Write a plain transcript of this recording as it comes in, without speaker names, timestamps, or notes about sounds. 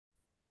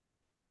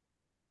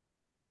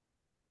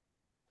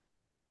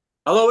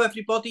Hello,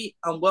 everybody,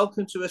 and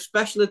welcome to a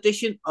special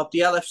edition of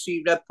the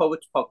LFC Red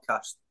Poets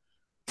podcast.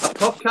 A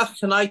podcast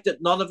tonight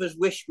that none of us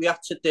wish we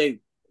had to do,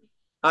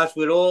 as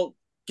we're all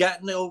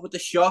getting over the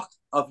shock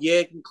of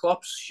Jurgen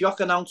Klopp's shock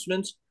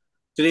announcement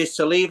that he is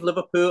to leave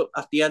Liverpool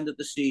at the end of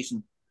the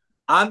season.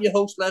 I'm your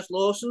host, Les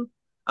Lawson.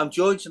 I'm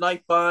joined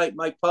tonight by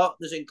my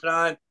partners in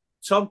crime,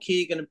 Tom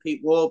Keegan and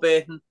Pete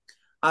Warburton,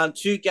 and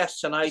two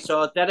guests tonight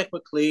are Derek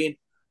McLean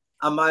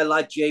and my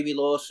lad, Jamie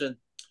Lawson.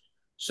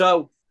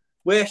 So,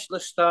 where shall I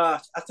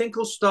start? I think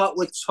I'll start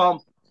with Tom,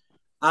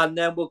 and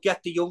then we'll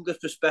get the younger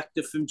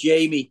perspective from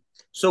Jamie.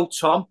 So,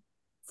 Tom,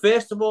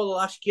 first of all,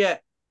 I'll ask you,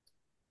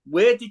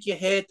 where did you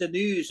hear the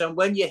news? And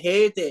when you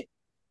heard it,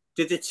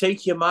 did it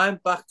take your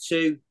mind back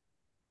to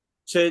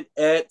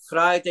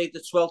Friday,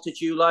 the 12th of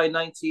July,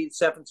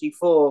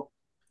 1974,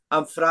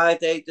 and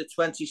Friday, the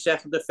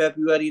 22nd of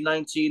February,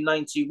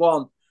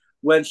 1991,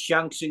 when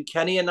Shanks and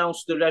Kenny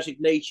announced the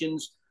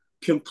resignations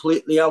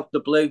completely out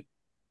the blue?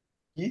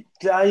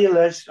 Yeah,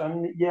 Les,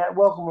 and yeah,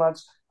 welcome,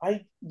 lads.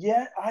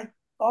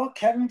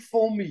 Kevin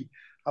phoned me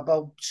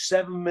about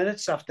 7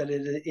 minutes after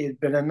it had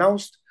been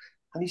announced,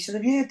 and he said,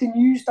 "Have you heard the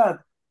news, Dad?"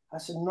 I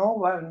said,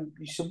 "No." And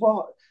he said,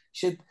 "What?" He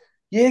said,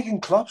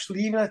 "Jurgen Klopp's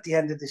leaving at the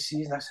end of the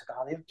season." I said,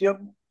 he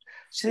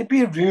said, "It'd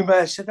be a rumor."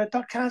 I said,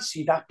 "I can't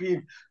see that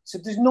being." I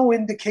said, "There's no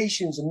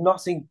indications and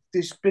nothing.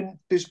 There's been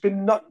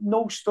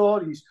no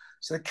stories,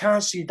 so I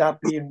can't see that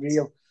being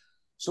real."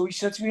 So he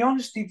said, to be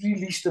honest, they've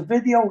released a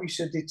video. He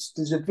said,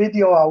 there's a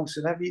video out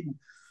and everything.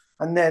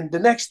 And then the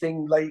next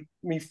thing, like,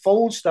 my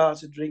phone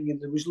started ringing.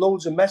 There was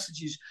loads of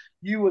messages.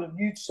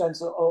 You'd sent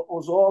us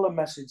all a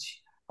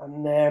message.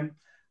 And then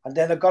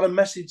I got a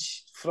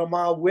message from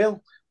our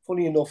Will.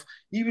 Funny enough,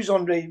 he was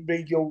on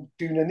radio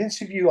doing an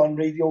interview on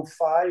Radio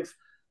 5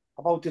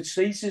 about the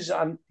traitors,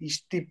 and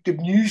the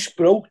news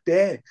broke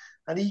there.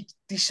 And he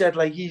said,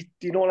 like, he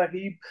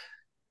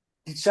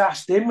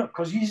asked him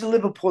because he's a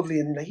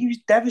Liverpoolian. He was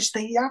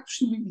devastated,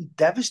 absolutely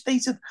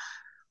devastated.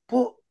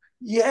 But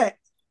yeah,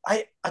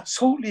 I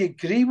totally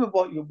agree with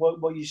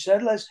what you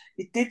said, Les.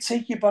 It did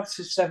take you back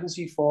to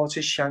 '74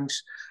 to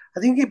Shanks. I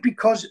think it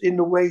because in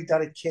the way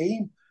that it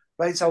came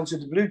right out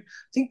of the blue.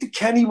 I think the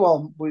Kenny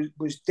one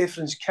was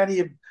different. Kenny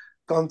had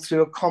gone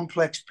through a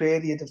complex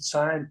period of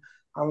time,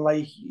 and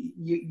like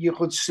you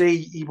could see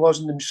he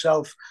wasn't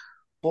himself.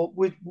 But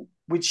with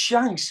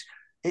Shanks,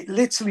 it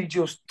literally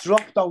just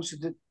dropped out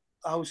of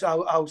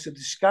the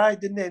sky,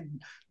 didn't it?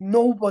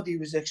 Nobody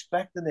was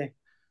expecting it.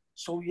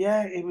 So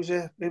yeah, it was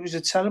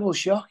a terrible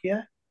shock.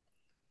 Yeah.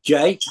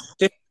 Jay,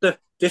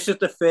 this is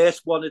the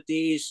first one of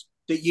these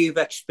that you've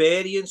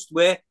experienced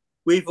where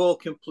we've all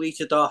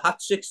completed our hat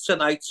tricks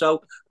tonight,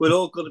 so we're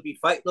all going to be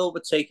fighting over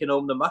taking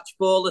home the match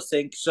ball, I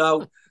think.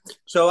 So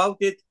how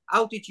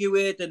did you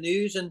hear the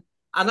news? And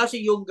as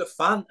a younger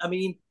fan, I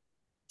mean,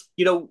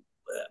 you know,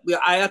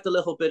 I had a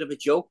little bit of a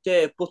joke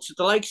there, but to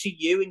the likes of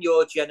you and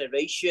your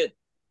generation,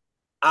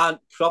 and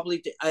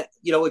probably a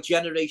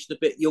generation a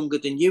bit younger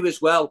than you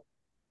as well,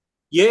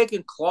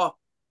 Jurgen Klopp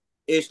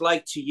is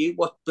like to you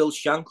what Bill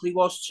Shankly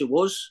was to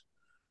us.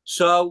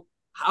 So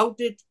how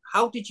did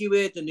you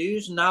hear the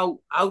news? And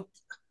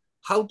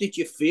how did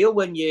you feel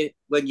when you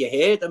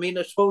heard? I mean,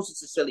 I suppose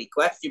it's a silly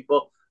question,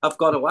 but I've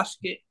got to ask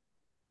it.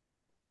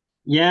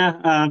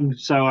 Yeah,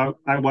 so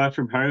I work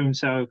from home,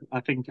 so I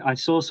think I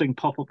saw something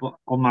pop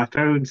up on my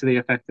phone to the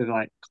effect of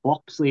like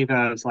Klopp's leave.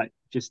 I was like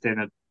just in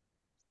a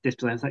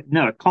display. I was like,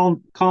 no, it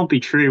can't be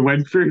true.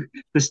 Went through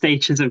the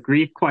stages of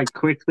grief quite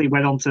quickly,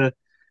 went onto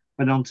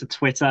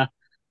Twitter,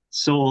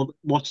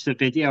 watched the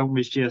video and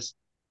was just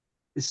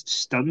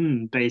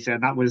stunned basically.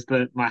 And that was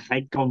the my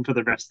head gone for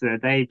the rest of the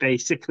day,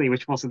 basically,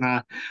 which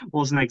wasn't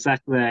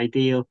exactly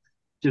ideal.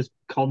 Just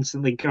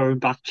constantly going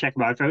back,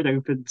 checking my phone,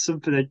 open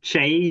something had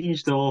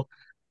changed, or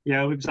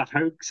it was a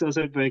hoax or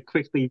something. But it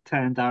quickly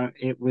turned out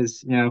it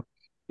was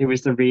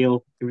the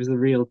real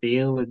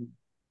deal, and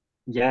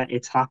yeah,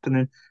 it's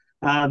happening.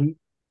 Um,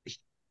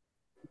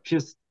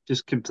 just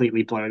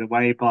completely blown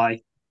away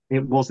by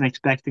it. Wasn't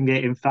expecting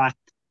it. In fact,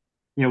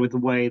 with the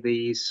way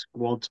these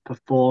squads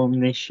perform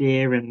this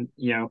year, and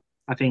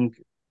I think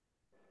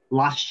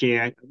last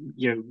year,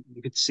 you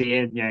could see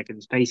it. Yeah,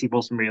 against Spacey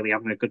wasn't really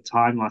having a good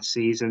time last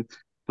season,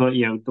 but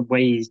the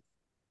way he's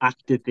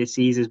acted this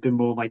season has been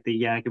more like the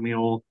Jurgen we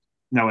all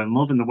know and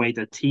love, and the way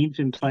the team's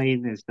been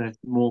playing is the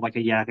more like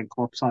a Jurgen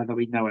Klopp side that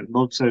we know and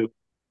love. So,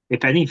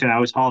 if anything, I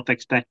was half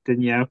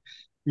expecting,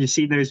 you've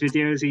seen those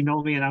videos. He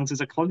normally announces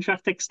a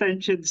contract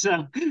extension,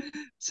 so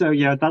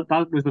yeah,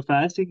 that was the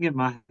first thing in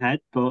my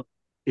head, but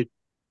it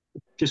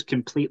just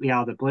completely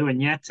out of the blue.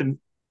 And yet, and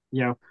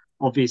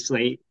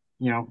obviously,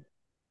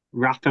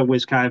 Rafa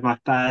was kind of my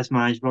first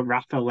manager, but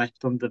Rafa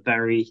left under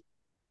very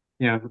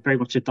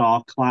much a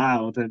dark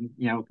cloud, and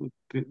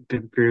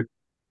been through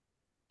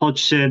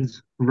Hodgson,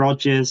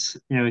 Rodgers,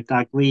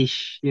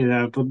 Dalglish,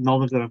 but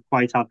none of them have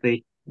quite had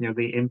the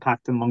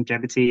impact and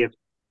longevity of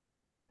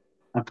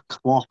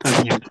Klopp.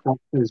 And Klopp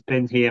has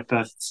been here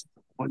for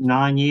what,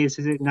 9 years,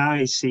 is it now?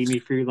 He's seen me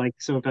through like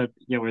sort of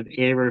an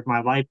era of my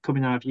life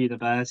coming out of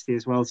university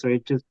as well. So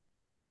it just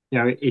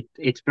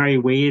it's very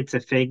weird to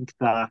think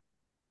that.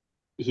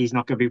 he's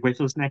not going to be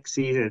with us next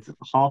season. It's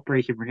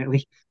heartbreaking,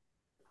 really.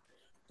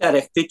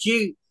 Derek,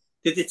 did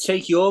it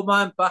take your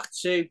mind back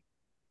to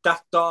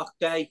that dark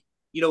day?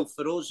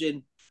 For us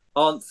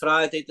on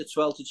Friday, the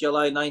 12th of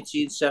July,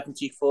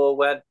 1974,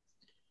 when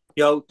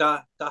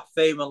that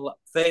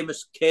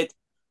famous kid,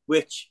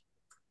 which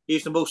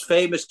he's the most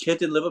famous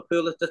kid in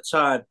Liverpool at the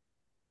time,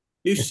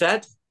 who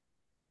said,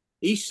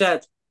 he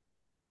said,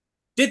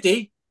 did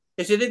he?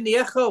 Is it in the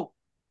echo?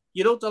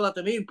 You know what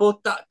I mean?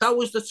 But that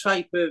was the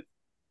type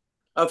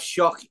of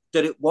shock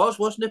that it was,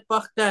 wasn't it,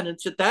 back then? And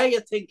today,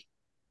 I think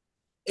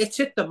it's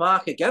hit the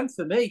mark again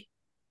for me.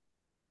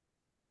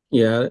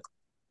 Yeah,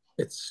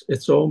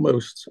 it's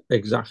almost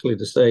exactly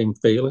the same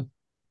feeling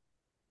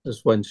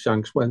as when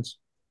Shanks went.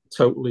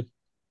 Totally.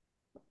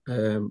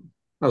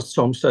 As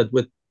Tom said,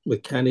 with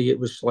Kenny, it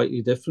was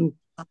slightly different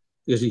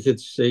because you could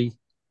see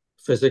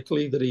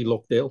physically that he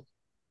looked ill,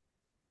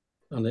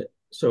 and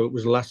so it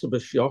was less of a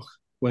shock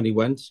when he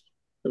went.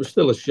 It was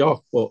still a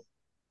shock, but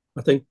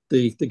I think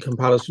the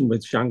comparison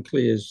with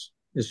Shankly is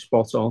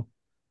spot on.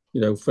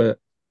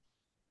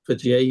 For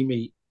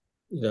Jamie,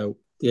 the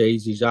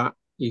age he's at,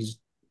 he's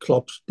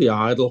Klopp's the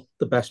idol,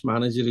 the best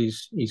manager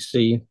he's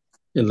seen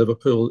in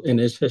Liverpool, in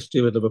his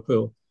history with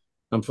Liverpool.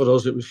 And for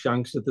us, it was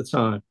Shanks at the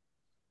time.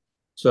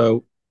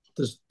 So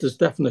there's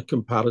definite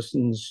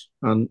comparisons,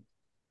 and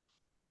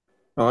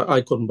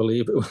I couldn't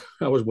believe it.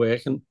 I was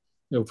working,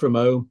 from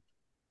home,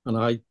 and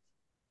I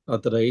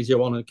had the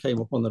radio on, and it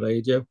came up on the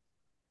radio,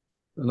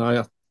 and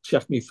I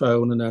checked my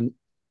phone, and then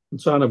I'm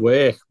trying to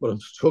work, but I'm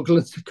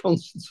struggling to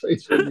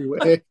concentrate on my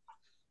work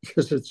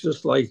because it's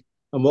just like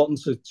I'm wanting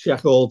to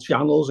check all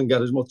channels and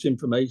get as much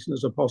information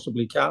as I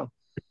possibly can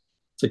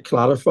to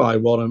clarify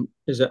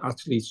is it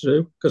actually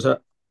true, because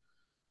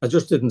I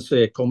just didn't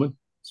see it coming,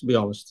 to be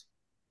honest.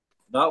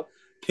 No,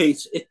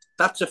 Pete,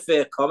 that's a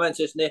fair comment,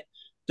 isn't it?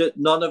 That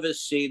none of us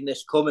seen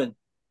this coming.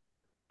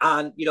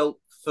 And,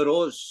 for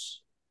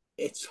us,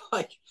 it's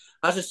like,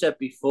 as I said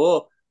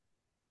before,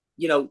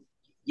 you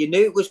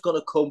knew it was going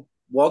to come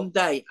one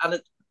day.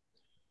 And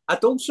I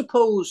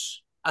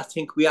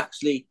think we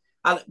actually,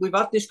 and we've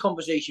had this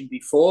conversation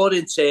before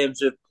in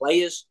terms of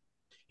players,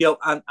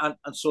 and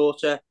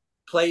sort of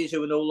players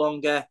who are no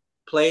longer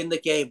playing the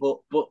game, but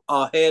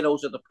are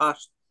heroes of the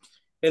past.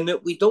 In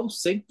that we don't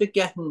think they're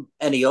getting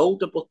any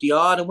older, but they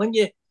are. And when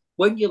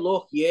you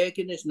look,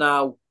 Jurgen is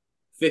now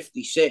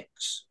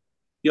 56.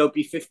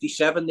 Be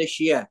 57 this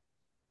year.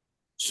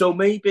 So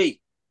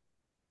maybe,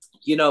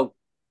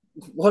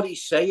 what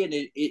he's saying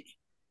is,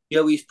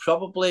 he's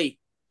probably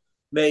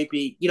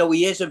maybe,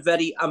 he is a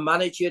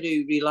manager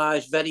who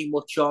relies very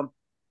much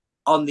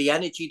on the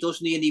energy,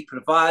 doesn't he? And he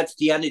provides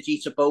the energy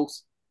to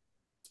both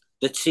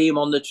the team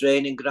on the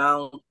training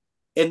ground,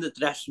 in the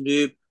dressing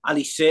room, and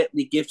he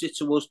certainly gives it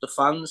to us, the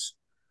fans.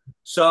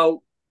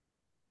 So,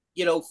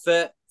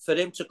 for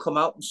him to come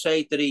out and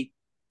say that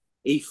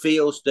he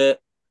feels that,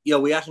 he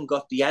hasn't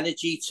got the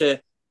energy to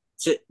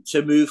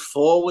move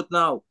forward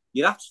now,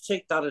 you have to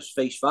take that as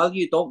face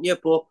value, don't you?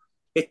 But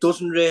it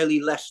doesn't really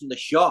lessen the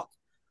shock.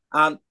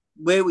 And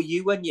where were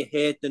you when you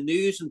heard the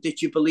news, and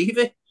did you believe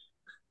it?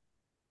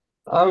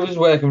 I was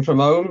working from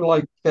home,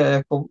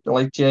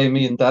 like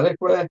Jamie and Derek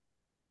were,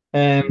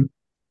 and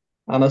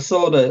I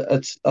saw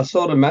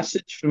the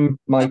message from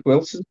Mike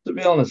Wilson, to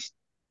be honest,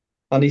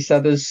 and he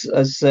said, as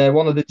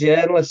one of the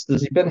journalists,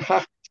 has he been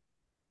hacked?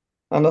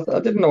 And I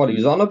didn't know what he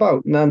was on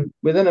about. And then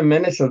within a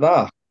minute of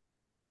that,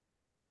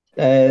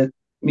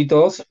 my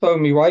daughter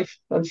phoned my wife,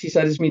 and she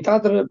said, "Is my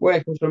dad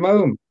working from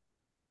home?"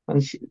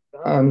 And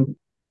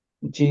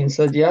Jean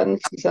said, "Yeah."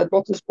 And she said,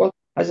 "What?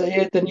 Has he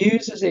heard the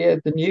news? Has he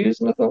heard the news?"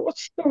 And I thought,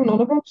 "What's she going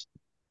on about?"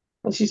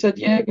 And she said,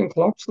 "Jurgen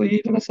Klopp's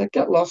leaving." I said,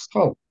 "Get lost,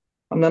 Col."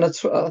 And then I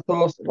thought,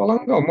 "Well,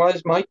 hang on, why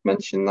is Mike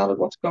mentioning that?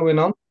 What's going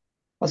on?"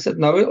 I said,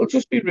 "No, it'll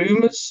just be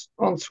rumours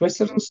on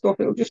Twitter and stuff.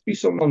 It'll just be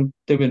someone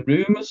doing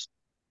rumours."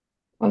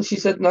 And she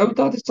said, "No,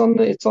 Dad, it's on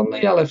the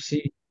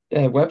LFC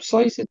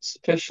website. It's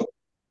official."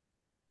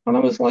 And I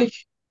was like,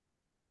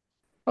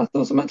 "I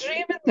thought, am I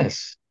dreaming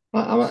this?"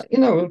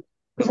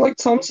 Because like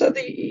Tom said,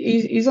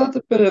 he's had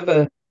a bit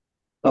of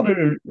not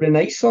a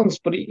renaissance,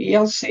 but he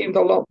has seemed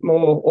a lot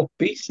more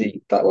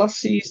upbeat. That last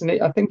season,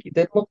 I think he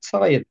did look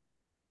tired.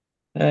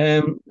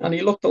 And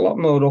he looked a lot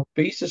more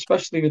upbeat,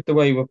 especially with the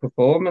way we're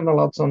performing, the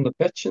lads on the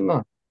pitch and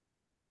that.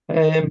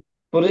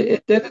 But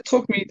it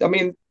took me, I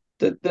mean,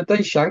 the day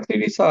Shankly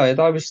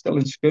retired, I was still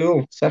in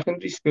school,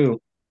 secondary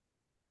school.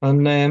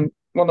 And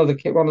one of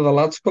the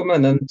lads come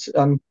in,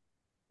 and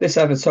this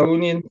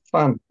Evertonian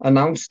fan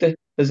announced it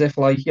as if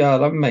like, "Yeah,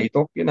 I'm made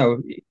up,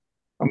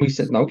 And we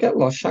said, "No, get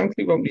lost,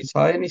 Shankly won't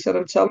retire." And he said,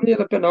 "I'm telling you,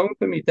 I've been home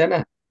for me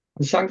dinner,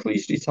 and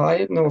Shankly's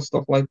retired," and all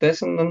stuff like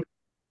this. And then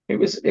it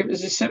was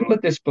a similar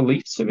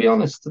disbelief, to be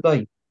honest,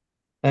 today.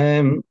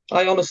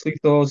 I honestly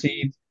thought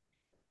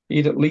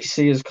he'd at least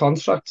see his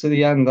contract to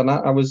the end, and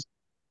I was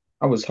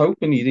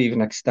hoping he'd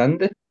even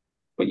extend it.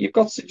 But you've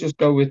got to just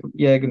go with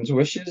Jurgen's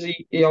wishes.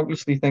 He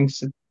obviously thinks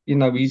that,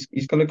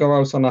 he's going to go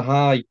out on a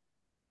high,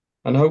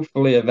 and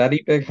hopefully a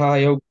very big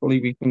high.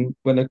 Hopefully we can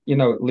win at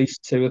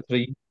least 2 or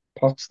 3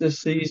 pots this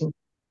season.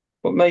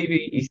 But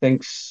maybe he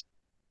thinks,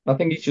 I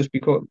think he's just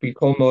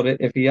become more,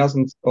 if he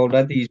hasn't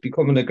already, he's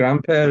becoming a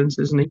grandparent,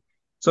 isn't he?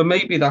 So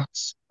maybe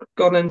that's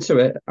gone into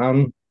it.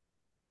 And,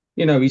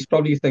 he's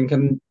probably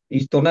thinking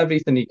he's done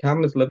everything he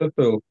can with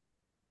Liverpool.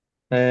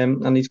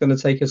 And he's going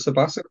to take a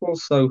sabbatical.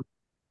 So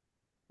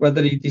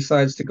whether he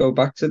decides to go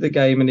back to the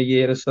game in a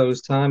year or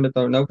so's time, I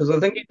don't know. Because I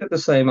think he did the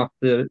same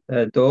after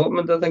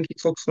Dortmund. I think he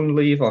took some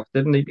leave off,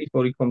 didn't he,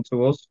 before he come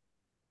to us?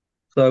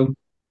 So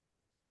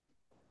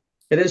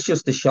it is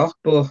just a shock.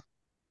 But,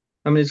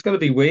 I mean, it's going to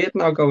be weird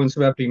now going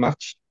to every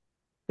match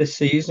this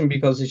season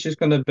because it's just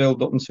going to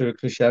build up into a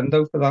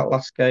crescendo for that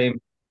last game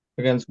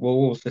against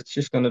Wolves. It's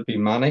just going to be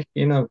manic,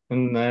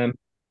 And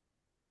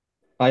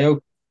I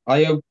hope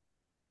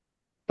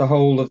the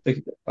whole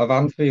of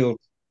Anfield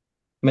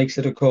makes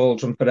it a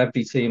cauldron for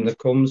every team that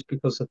comes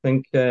because I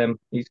think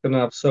he's going to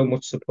have so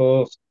much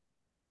support.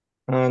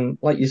 And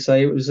like you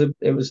say, it was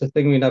a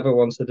thing we never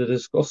wanted to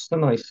discuss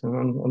tonight,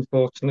 and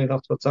unfortunately,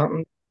 that's what's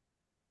happened.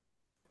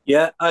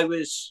 Yeah, I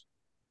was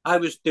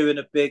doing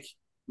a big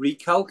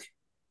recalc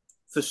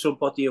for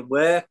somebody at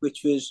work,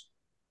 which was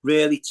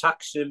really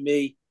taxing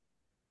me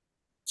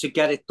to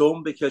get it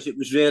done because it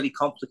was really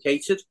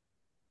complicated.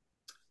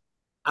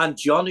 And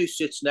John, who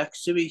sits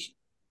next to me,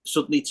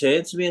 suddenly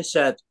turned to me and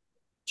said,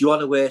 "Do you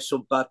want to hear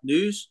some bad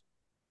news?"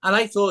 And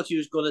I thought he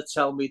was going to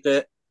tell me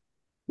that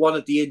one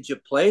of the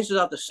injured players had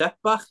had a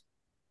setback.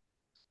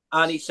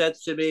 And he said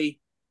to me,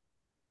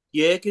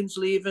 "Jurgen's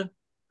leaving."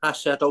 I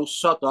said, "Oh,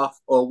 sod off,"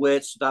 or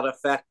words to that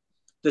effect,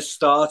 that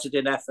started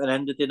in F and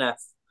ended in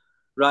F.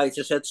 Right.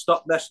 I said,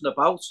 "Stop messing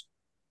about."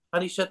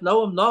 And he said,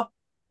 "No, I'm not."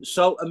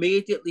 So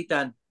immediately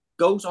then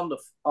goes on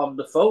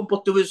the phone.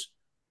 But there was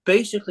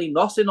basically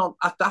nothing on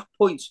at that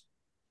point.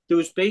 There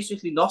was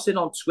basically nothing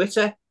on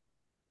Twitter.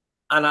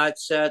 And I'd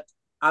said,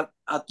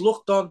 I'd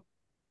looked on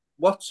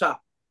WhatsApp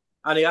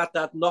and he had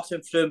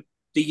nothing from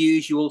the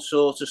usual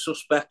sort of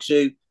suspects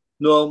who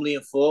normally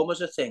inform us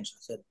of things. I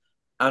said,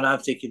 and I'm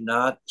thinking,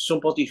 nah,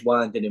 somebody's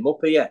winding him up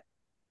here.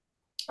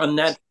 And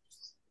then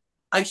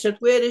I said,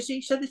 "Where is he?"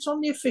 He said, "It's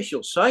on the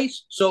official site."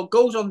 So it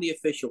goes on the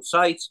official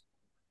site,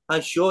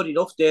 and sure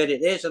enough, there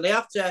it is. And I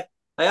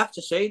have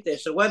to say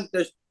this. So when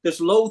there's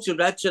loads of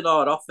Reds in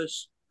our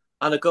office,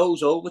 and it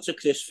goes over to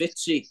Chris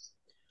Fitzy,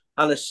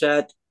 and I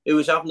said, he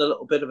was having a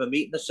little bit of a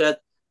meeting. I said,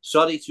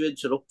 "Sorry to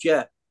interrupt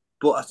you,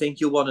 but I think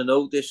you want to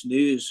know this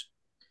news."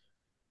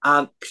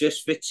 And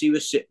Chris Fitzy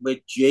was sitting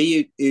with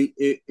G,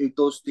 who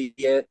does the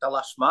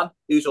Last Man,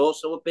 who's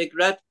also a big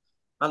Red.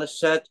 And I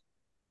said,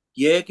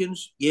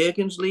 Jurgen's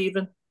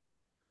leaving.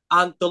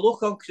 And the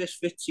look on Chris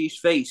Fitzy's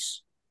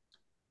face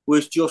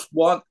was just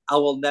one I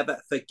will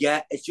never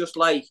forget. It's just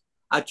like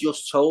I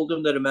just told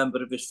him that a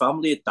member of his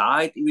family had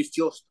died. He was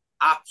just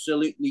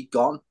absolutely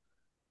gone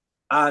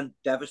and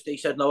devastated. He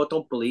said, "No, I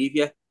don't believe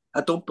you.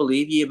 I don't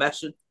believe you. You're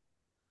messing."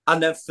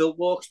 And then Phil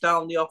walks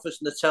down the office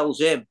and tells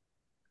him,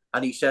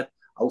 and he said,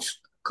 "Oh,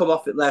 come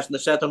off it, Les." And I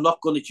said, "I'm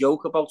not going to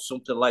joke about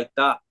something like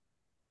that."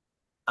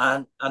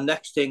 And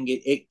next thing,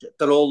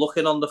 they're all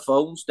looking on the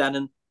phones then,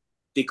 and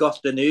they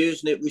got the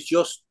news, and it was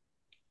just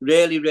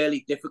really,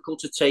 really difficult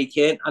to take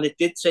in. And it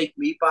did take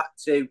me back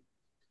to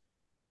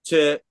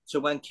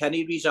when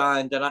Kenny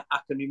resigned. And I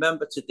can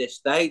remember to this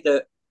day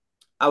that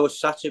I was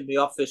sat in the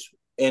office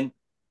in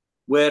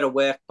where I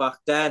worked back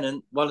then,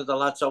 and one of the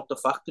lads out the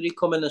factory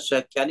come in and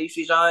said, "Kenny's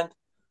resigned."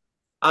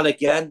 And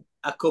again,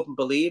 I couldn't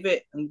believe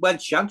it. And when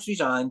Shanks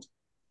resigned,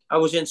 I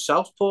was in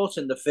Southport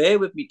in the fair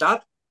with my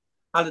dad.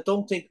 And I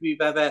don't think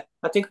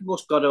I think we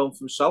must got home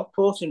from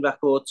Southport in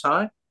record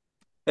time.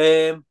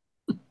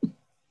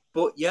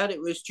 But yeah, it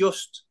was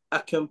just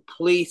a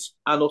complete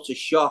and utter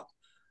shock.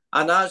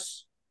 And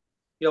as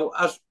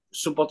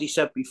somebody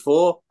said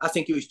before, I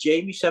think it was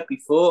Jamie said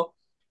before,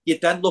 you're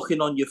then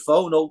looking on your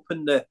phone,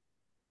 open the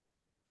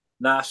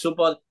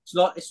somebody.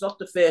 It's not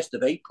the 1st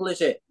of April,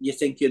 is it? You're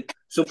thinking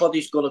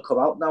somebody's going to come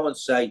out now and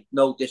say,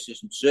 "No, this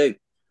isn't true."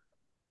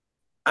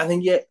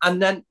 And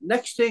then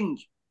next thing,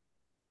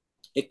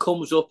 it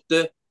comes up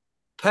that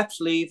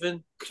Pep's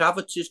leaving,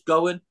 Kravitz is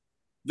going,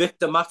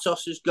 Victor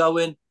Matos is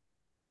going,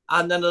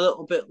 and then a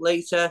little bit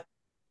later,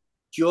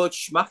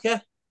 George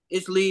Schmacker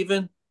is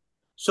leaving.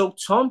 So,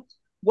 Tom,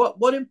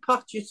 what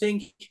impact do you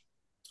think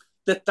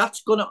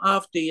that's going to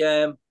have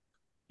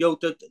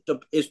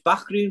his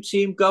backroom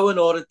team going,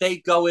 or are they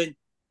going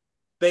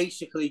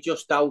basically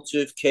just out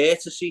of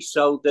courtesy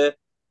so that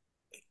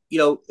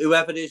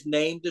whoever is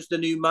named as the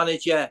new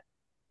manager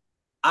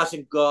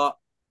hasn't got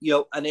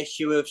an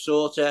issue of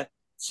sort of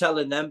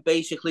telling them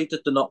basically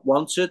that they're not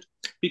wanted?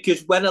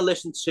 Because when I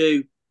listened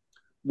to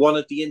one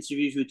of the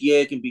interviews with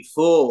Jurgen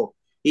before,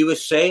 he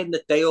was saying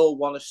that they all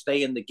want to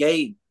stay in the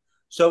game.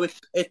 So if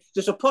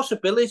there's a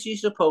possibility, I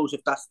suppose,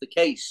 if that's the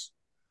case,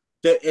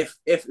 that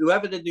if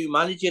whoever the new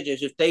manager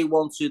is, if they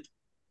wanted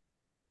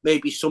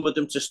maybe some of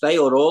them to stay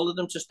or all of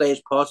them to stay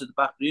as part of the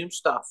backroom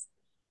staff,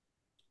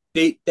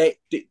 they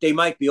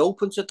might be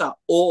open to that.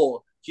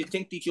 Or do you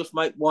think they just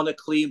might want a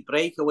clean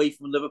break away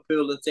from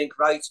Liverpool and think,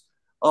 right,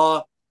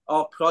 our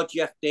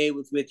project there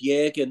was with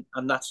Jurgen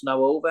and that's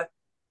now over?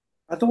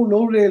 I don't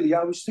know really.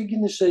 I was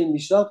thinking the same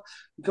myself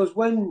because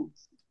when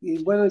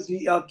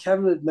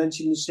Kevin had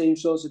mentioned the same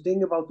sort of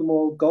thing about them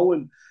all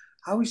going,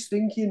 I was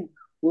thinking,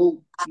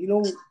 well,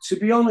 to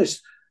be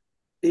honest,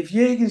 if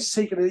Jurgen's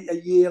taking a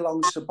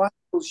year-long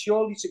sabbatical,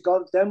 surely to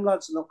God, them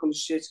lads are not going to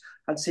sit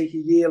and take a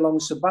year-long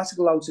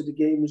sabbatical out of the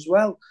game as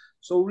well.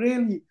 So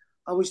really,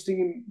 I was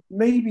thinking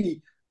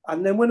maybe,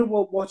 and then when I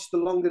watched the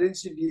longer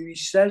interview, he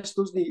says,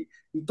 doesn't he,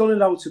 he done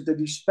it out of the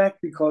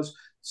respect because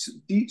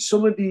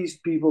some of these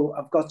people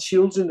have got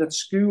children at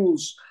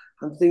schools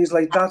and things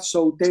like that,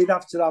 so they'd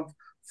have to have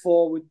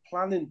forward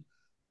planning.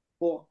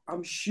 But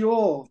I'm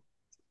sure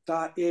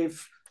that I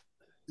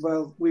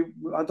don't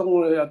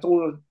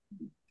want to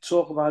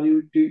talk about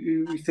who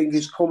you think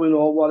is coming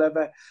or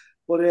whatever.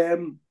 But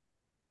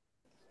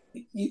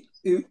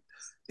you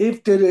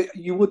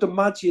would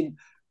imagine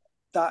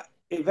that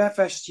if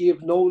FSG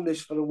have known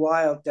this for a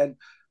while, then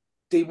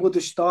they would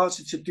have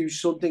started to do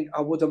something,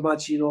 I would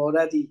imagine,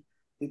 already.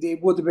 They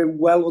would have been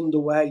well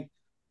underway.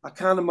 I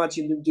can't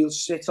imagine them they'll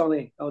sit on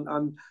it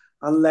and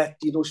let,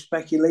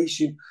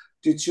 speculation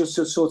to just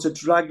to sort of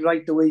drag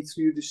right the way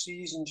through the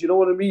season. Do you know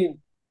what I mean?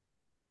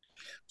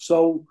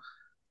 So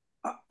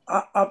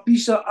I'd be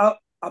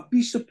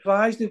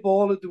surprised if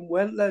all of them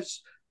went.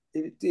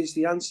 Is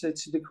the answer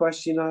to the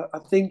question. I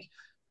think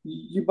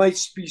you might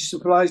be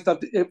surprised that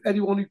if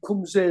anyone who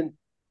comes in,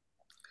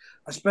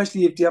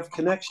 especially if they have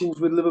connections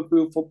with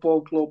Liverpool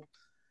Football Club,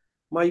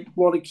 might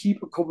want to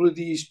keep a couple of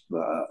these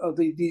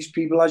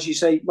people, as you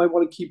say, might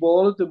want to keep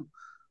all of them.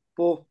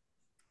 But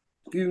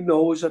who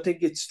knows? I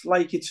think it's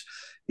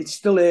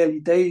still early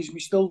days. We're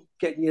still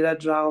getting your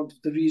head around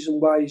the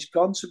reason why he's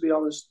gone, to be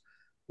honest,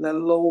 let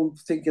alone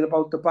thinking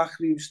about the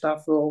backroom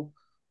staff or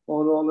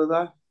all of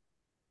that.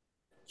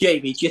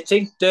 Jamie, do you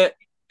think that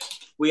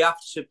we have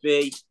to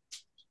be,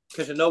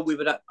 because I know we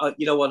were at, on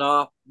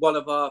one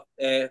of our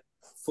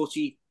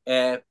footy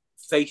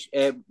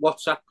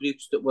WhatsApp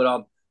groups that we're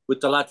on with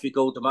the lads we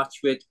go to match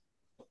with,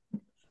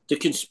 the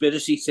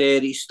conspiracy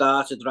theory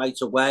started right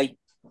away.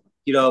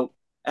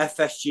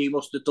 FSG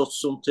must have done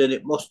something.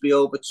 It must be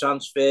over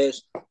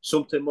transfers.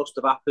 Something must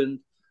have happened.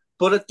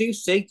 But I do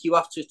think you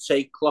have to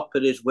take Klopp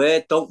at his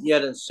word, don't you,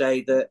 and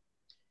say that,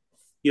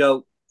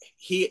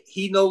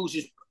 he knows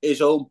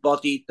his own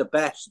body the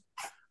best,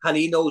 and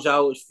he knows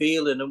how it's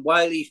feeling. And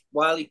while he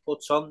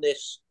puts on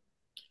this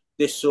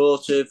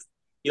sort of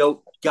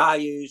guy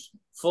who's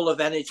full of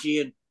energy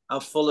and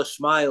full of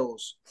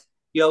smiles,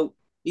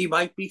 he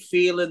might be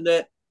feeling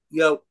that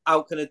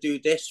how can I do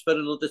this for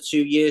another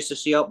 2 years to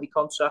see out my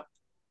contract?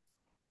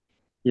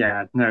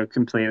 Yeah, no,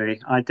 completely.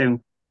 I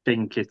don't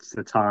think it's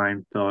the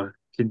time for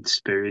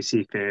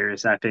conspiracy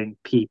theorists. I think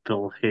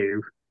people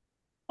who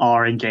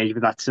are engaged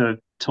with that sort of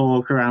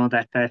talk around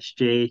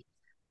FSG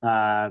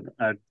have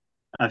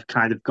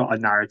kind of got a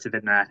narrative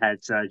in their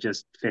heads,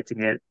 just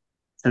fitting it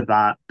to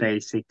that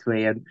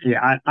basically. And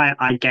yeah,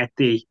 I get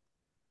the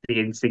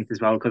instinct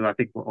as well because I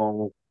think we're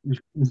all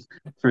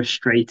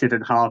frustrated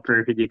and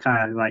heartbroken. You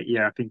kind of I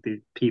think the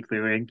people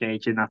who are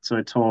engaged in that sort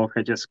of talk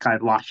are just kind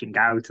of lashing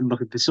out and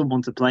looking for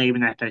someone to blame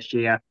in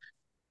FSG,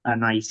 a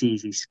nice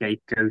easy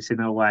scapegoat in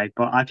a way.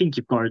 But I think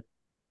you've got to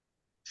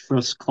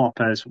trust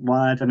Klopper's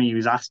word. I mean, he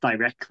was asked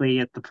directly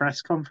at the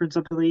press conference,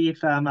 I believe,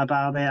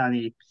 about it, and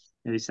he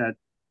said,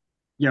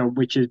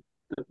 which is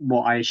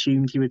what I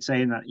assumed he would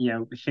say, that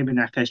him and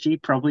FSG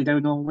probably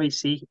don't always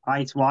see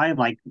eye to eye,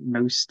 like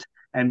most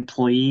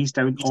employees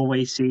don't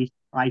always see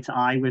eye to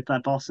eye with their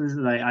bosses.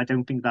 I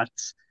don't think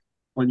that's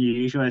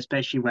unusual,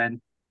 especially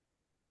when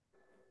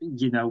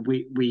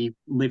we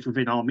live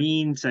within our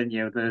means, and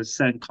there's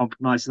certain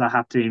compromises that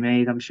have to be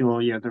made. I'm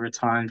sure there are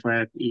times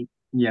where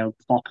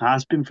Klopp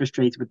has been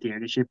frustrated with the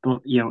ownership, but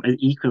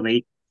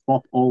equally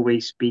Klopp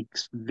always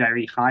speaks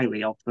very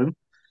highly of them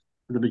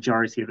for the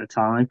majority of the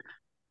time,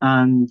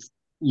 and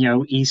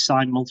he's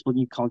signed multiple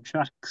new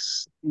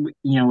contracts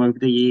over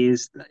the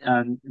years,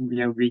 and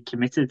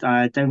recommitted.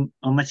 I don't,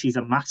 unless he's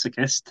a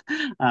masochist,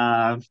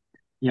 I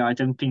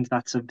don't think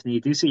that's something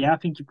you do. So yeah, I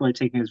think you've got to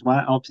take it as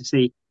well.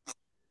 Obviously,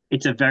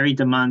 it's a very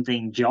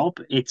demanding job.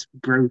 It's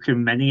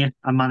broken many a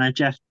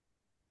manager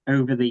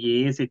over the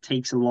years. It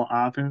takes a lot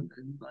out of him.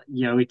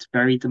 It's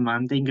very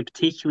demanding,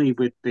 particularly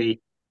with the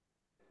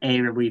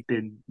era we've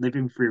been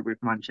living through with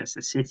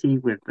Manchester City,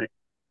 with the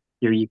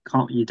you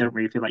don't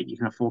really feel like you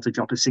can afford to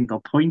drop a single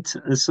point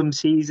as some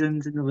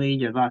seasons in the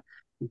league. That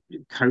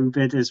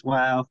COVID as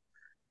well.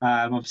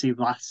 Obviously,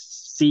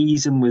 last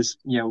season was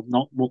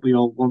not what we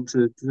all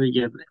wanted.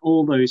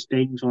 All those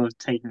things were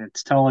taking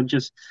its toll, and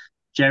just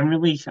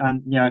generally,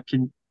 and I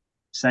can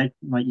say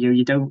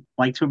you don't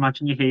like to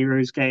imagine your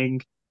heroes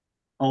getting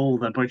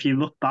older, but if you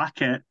look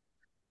back at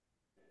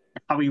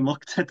how he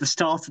looked at the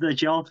start of the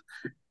job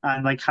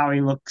and how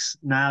he looks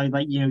now,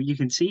 you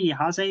can see he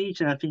has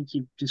aged, and I think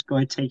you've just got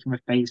to take him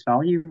at face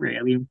value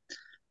really,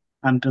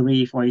 and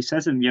believe what he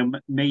says. And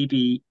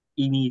maybe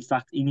he needs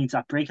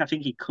that break. I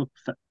think he cut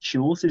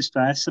short his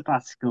first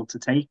sabbatical to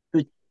take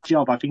the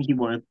job. I think he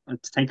would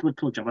to take a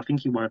Liverpool job. I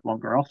think he would have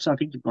longer off. So I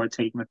think you've got to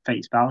take him at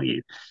face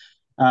value.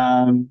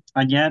 And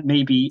yeah,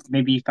 maybe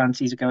he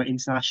fancies to go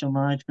international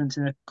management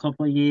in a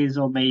couple of years,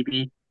 or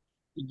maybe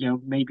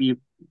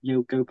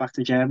go back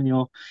to Germany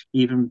or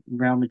even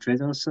Real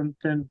Madrid or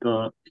something.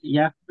 But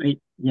yeah,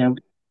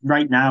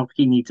 right now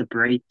he needs a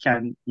break,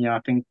 and I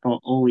think for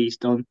all he's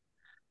done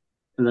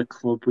for the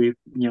club, we've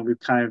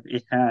kind of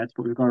it hurt,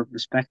 but we've got to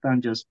respect that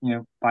and just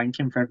thank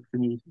him for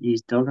everything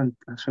he's done,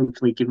 and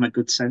hopefully give him a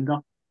good send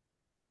off.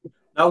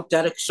 Now,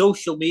 Derek,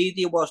 social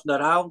media wasn't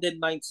around in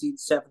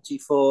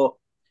 1974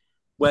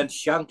 when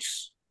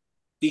Shanks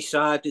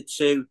decided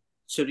to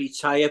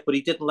retire, but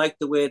he didn't like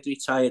the word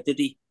retire, did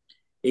he?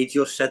 He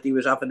just said he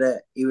was having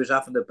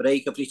a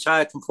break. I've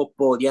retired from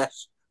football,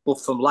 yes,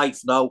 but from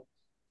life, no.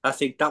 I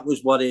think that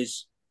was what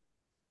his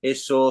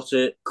sort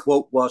of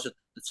quote was at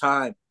the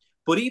time.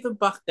 But even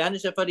back then,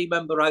 as if I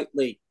remember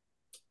rightly,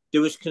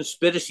 there was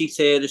conspiracy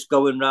theorists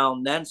going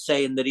around then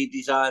saying that he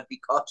resigned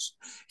because,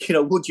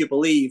 would you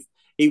believe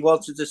he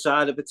wanted to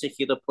sign a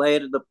particular player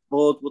and the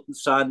board wouldn't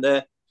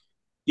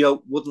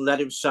wouldn't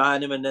let him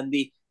sign him. And then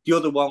the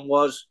other one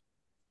was,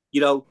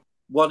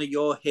 one of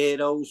your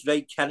heroes,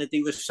 Ray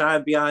Kennedy, was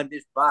signed behind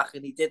his back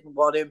and he didn't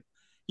want him.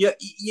 You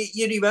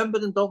remember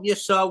them, don't you?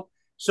 So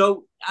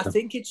I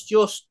think it's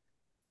just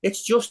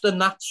a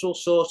natural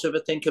sort of, I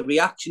think, a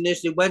reaction,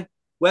 isn't it?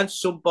 When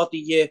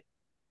somebody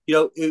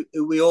who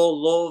we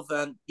all love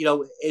and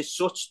is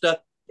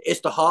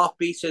the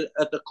heartbeat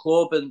at the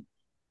club, and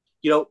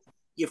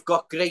you've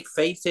got great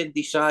faith in,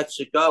 decides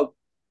to go.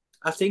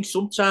 I think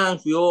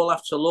sometimes we all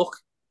have to look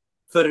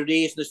for a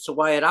reason as to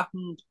why it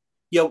happened.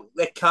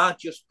 It can't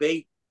just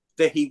be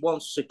that he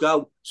wants to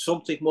go.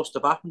 Something must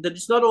have happened, and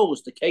it's not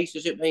always the case,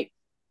 is it, mate?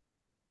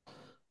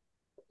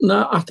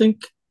 No, I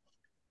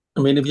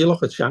mean, if you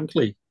look at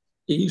Shankly,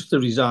 he used to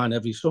resign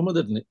every summer,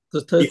 didn't he?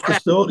 The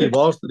story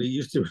was that he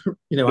used to,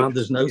 hand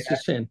his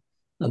notice in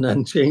and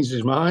then change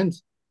his mind.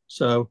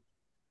 So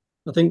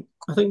I think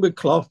with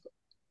Klopp,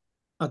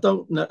 I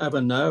don't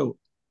ever know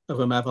of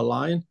him ever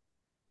lying.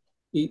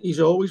 He's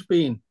always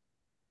been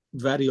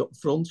very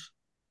upfront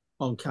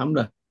on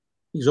camera.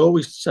 He's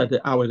always said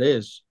it how it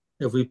is.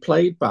 If we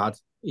played bad,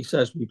 he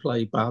says we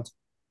played bad.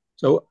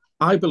 So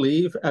I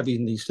believe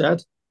everything he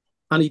said.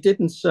 And he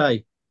didn't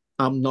say,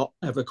 I'm not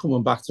ever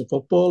coming back to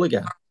football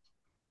again.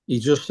 He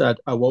just said,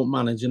 I won't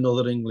manage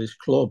another English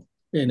club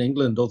in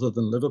England other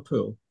than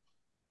Liverpool.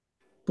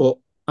 But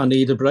I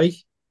need a break.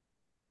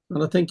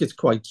 And I think it's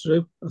quite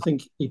true. I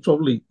think he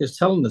probably is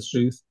telling the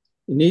truth.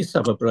 He needs to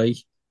have a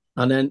break.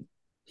 And then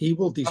he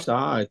will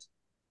decide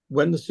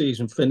when the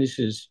season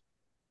finishes,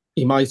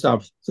 he might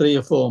have 3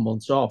 or 4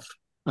 months off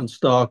and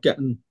start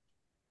getting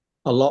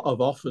a lot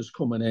of offers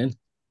coming in.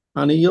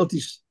 And he'll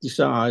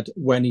decide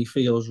when he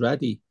feels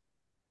ready,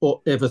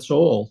 or if at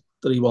all,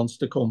 that he wants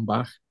to come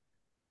back.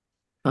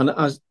 And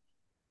as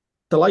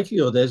the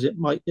likelihood is, it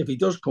might, if he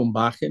does come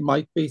back, it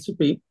might be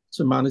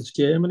to manage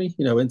Germany,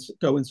 go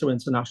into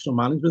international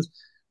management,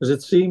 because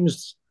it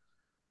seems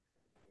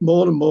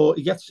more and more,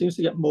 seems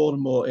to get more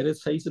and more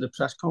irritated at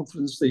press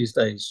conference these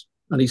days.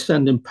 And he's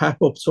sending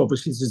Pep up to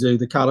obviously to do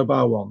the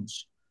Carabao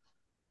ones.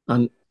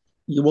 And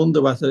you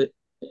wonder whether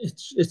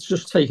it's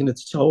just taking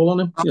its toll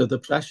on him. The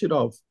pressure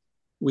of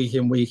week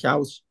in, week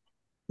out,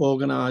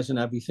 organising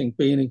everything,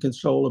 being in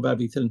control of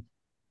everything,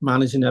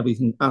 managing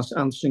everything,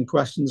 answering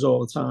questions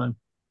all the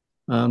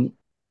time.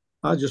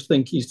 I just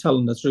think he's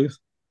telling the truth.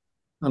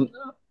 And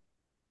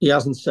he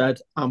hasn't said,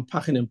 I'm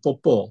packing in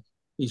football.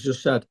 He's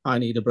just said, I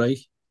need a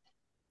break.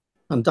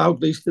 And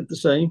Dalglish did the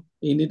same.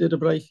 He needed a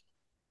break.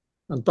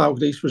 And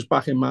Dalglish was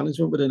back in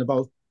management within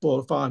about 4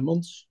 or 5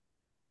 months.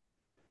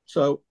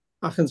 So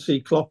I can see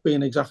Klopp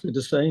being exactly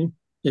the same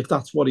if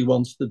that's what he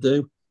wants to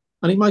do.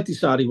 And he might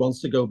decide he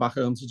wants to go back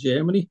home to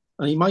Germany,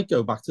 and he might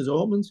go back to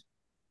Dortmund.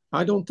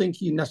 I don't think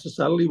he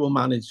necessarily will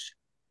manage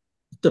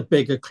the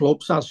bigger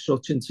clubs as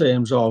such, in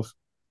terms of,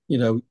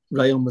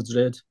 Real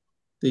Madrid,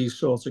 these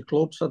sorts of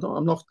clubs.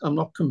 I'm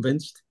not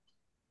convinced.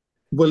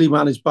 Will he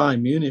manage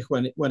Bayern Munich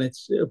when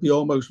it'll be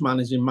almost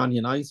managing Man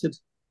United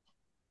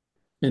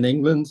in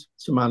England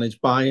to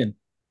manage Bayern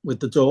with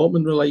the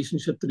Dortmund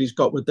relationship that he's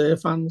got with their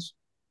fans?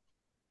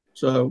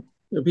 So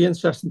it'll be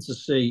interesting to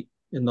see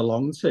in the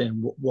long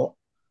term what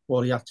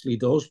he actually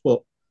does.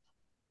 But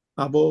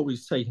I've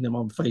always taken him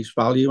on face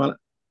value, and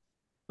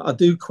I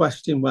do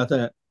question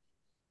whether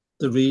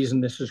the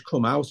reason this has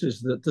come out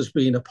is that there's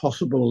been a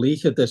possible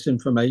leak of this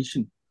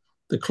information.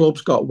 The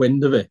club's got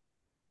wind of it,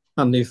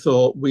 and they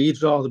thought,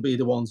 we'd rather be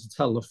the ones to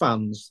tell the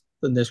fans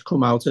than this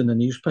come out in the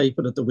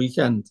newspaper at the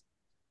weekend.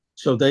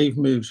 So they've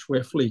moved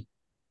swiftly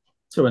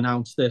to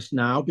announce this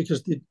now,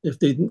 because if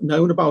they'd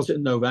known about it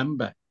in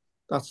November,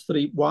 that's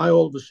why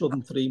all of a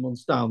sudden 3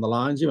 months down the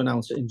line you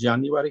announce it in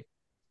January?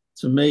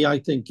 To me, I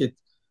think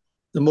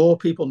the more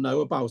people know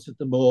about it,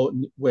 the more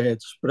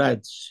word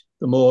spreads,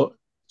 the more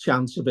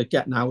chance of it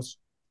getting out.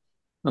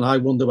 And I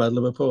wonder whether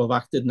Liverpool have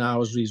acted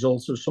now as a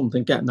result of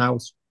something getting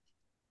out.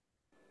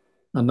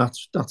 And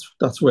that's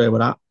where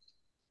we're at.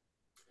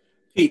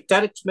 Pete,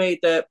 Derek's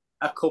made a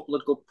couple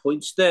of good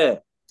points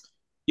there,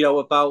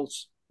 about,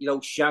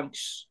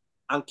 Shanks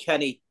and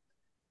Kenny.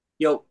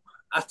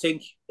 I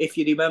think if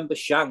you remember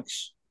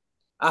Shanks,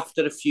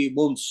 after a few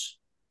months,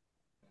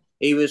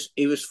 he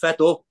was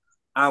fed up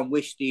and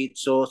wished he'd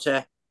sort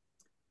of,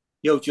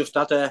 just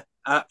had a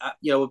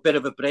bit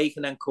of a break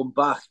and then come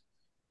back.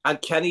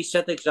 And Kenny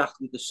said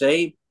exactly the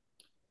same.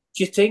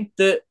 Do you think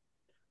that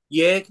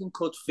Jurgen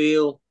could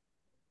feel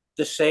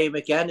the same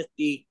again at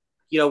the,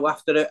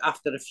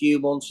 after a few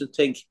months and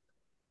think,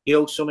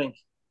 something,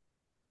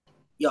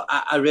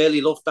 I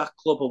really love that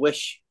club. I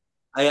wish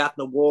I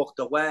hadn't walked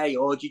away.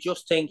 Or do you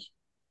just think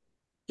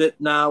that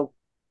now,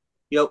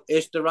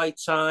 is the right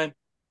time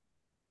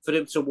for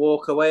him to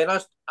walk away?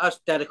 And as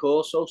Derek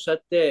also said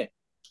there,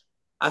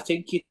 I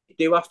think you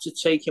do have to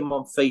take him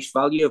on face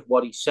value of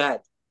what he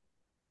said.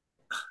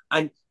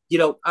 And,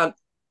 and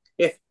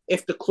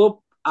if the club,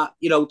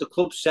 the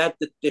club said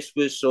that this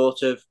was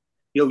sort of,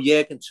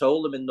 Jurgen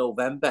told them in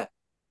November,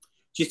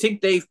 do you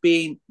think they've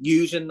been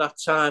using that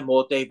time,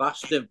 or they've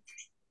asked him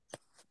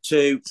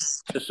to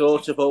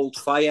sort of hold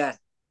fire,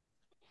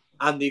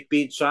 and they've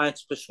been trying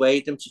to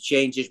persuade him to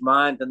change his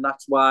mind, and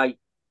that's why,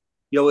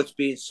 it's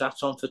been sat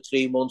on for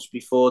 3 months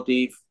before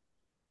they've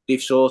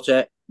sort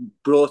of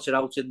brought it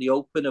out in the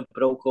open and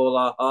broke all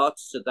our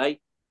hearts today?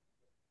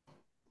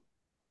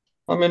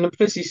 I mean, I'm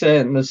pretty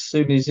certain as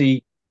soon as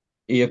he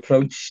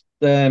approached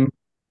the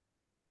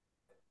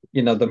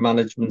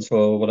management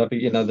or whatever,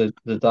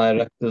 the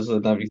directors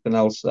and everything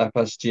else,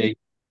 FSG,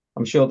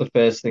 I'm sure the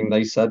first thing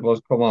they said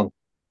was, come on,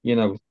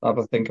 have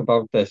a think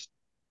about this.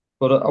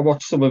 But I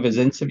watched some of his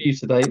interview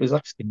today. It was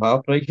actually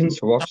heartbreaking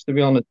to watch, to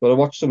be honest. But I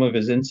watched some of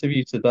his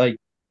interview today,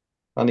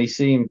 and he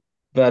seemed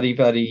very,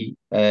 very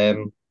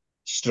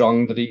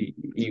strong that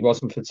he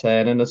wasn't for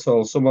turning at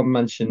all. Someone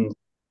mentioned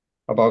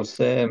about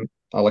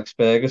Alex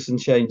Ferguson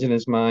changing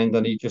his mind,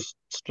 and he just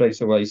straight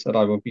away said,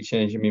 I won't be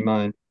changing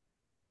my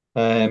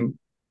mind.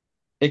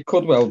 It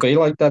could well be,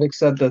 like Derek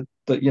said,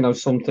 that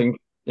something,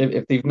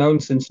 if they've known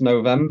since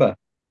November,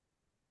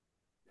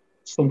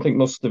 something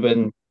must have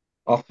been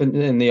off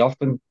in the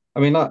offing. I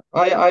mean, I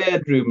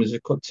heard rumours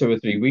 2 or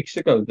 3 weeks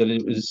ago that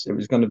it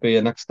was going to be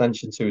an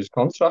extension to his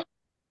contract.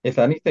 If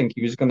anything,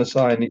 he was going to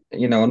sign,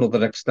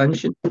 another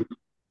extension.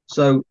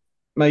 So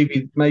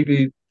maybe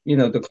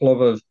the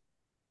club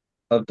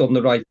have done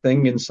the right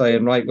thing in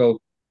saying, right,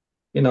 well,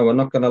 we're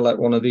not going to let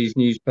one of these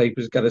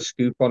newspapers get a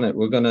scoop on it.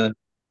 We're going to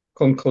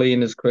come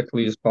clean as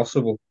quickly as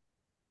possible.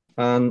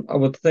 And I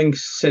would think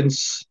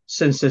since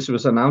this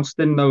was announced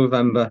in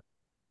November,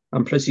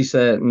 I'm pretty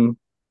certain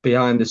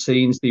behind the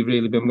scenes they've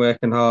really been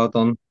working hard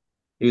on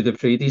who the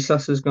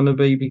predecessor is going to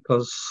be,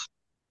 because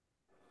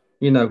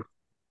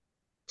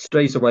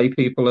straight away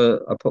people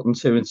are putting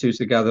 2 and 2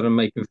 together and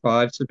making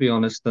 5, to be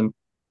honest. And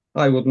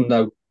I wouldn't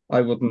know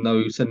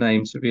who to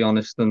name, to be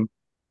honest. And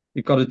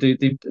you've got to do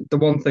the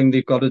one thing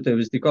they've got to do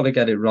is they've got to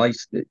get it right.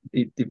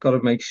 They've got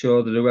to make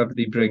sure that whoever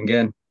they bring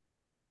in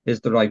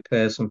is the right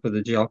person for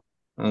the job.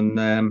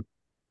 And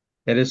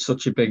it is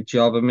such a big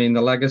job. I mean,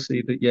 the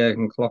legacy that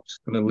Jurgen Klopp's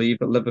going to leave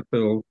at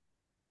Liverpool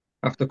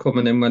after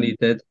coming in when he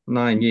did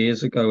 9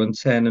 years ago and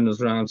turning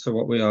us around to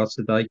what we are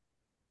today,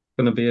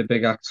 going to be a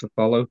big act to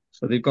follow.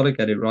 So they've got to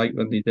get it right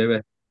when they do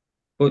it.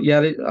 But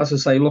yeah, as I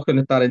say, looking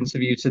at that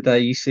interview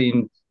today, he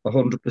seemed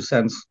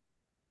 100%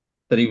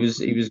 that he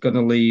was going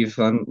to leave,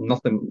 and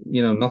nothing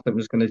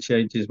was going to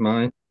change his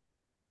mind.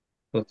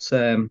 But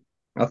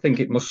I think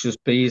it must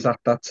just be he's at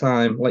that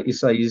time, like you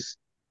say, he's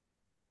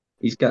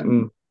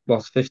getting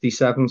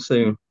 57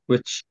 soon,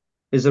 which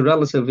is a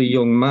relatively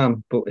young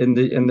man, but in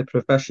the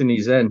profession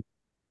he's in,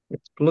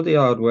 it's bloody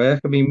hard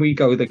work. I mean, we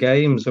go to the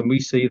games and we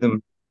see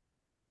them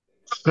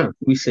for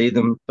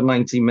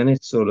 90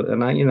 minutes or a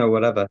night,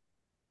 whatever.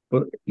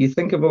 But you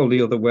think of all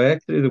the other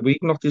work through the week,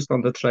 not just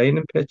on the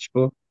training pitch,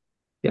 but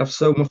you have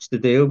so much to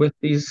deal with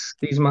these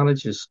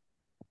managers.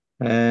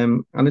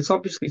 And it's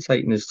obviously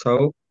taking his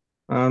toll.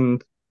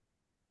 And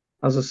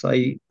as I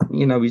say,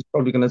 he's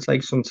probably going to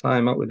take some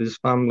time out with his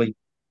family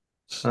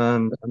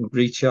and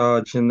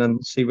recharge and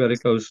then see where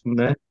it goes from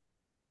there.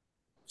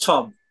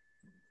 Tom,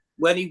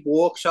 when he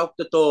walks out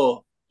the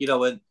door,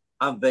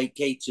 and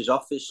vacates his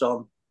office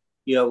on,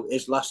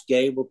 his last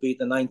game will be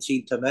the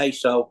 19th of May.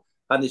 So,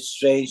 and it's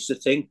strange to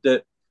think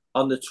that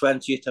on the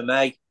 20th of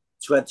May,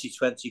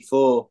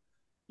 2024,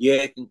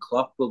 Jurgen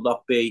Klopp will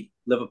not be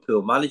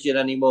Liverpool manager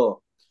anymore.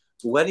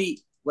 But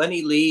when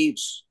he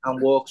leaves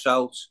and walks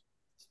out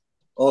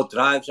or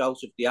drives out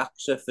of the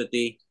AXA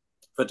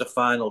for the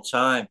final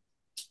time,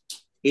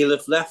 he'll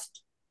have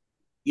left,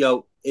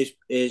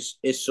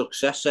 his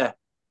successor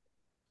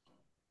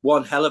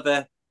one hell of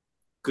a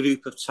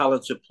group of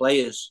talented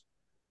players,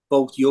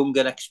 both young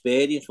and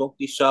experienced, won't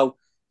they? So,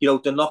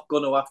 they're not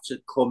going to have to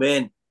come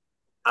in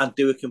and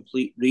do a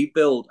complete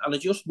rebuild. And I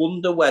just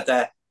wonder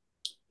whether,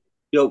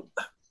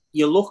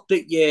 you looked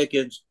at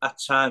Jurgen at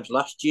times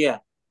last year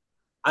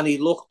and he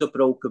looked a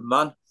broken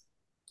man.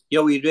 He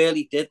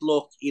really did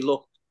look, he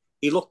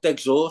looked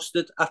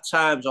exhausted at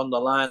times on the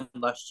line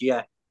last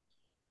year.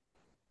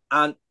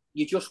 And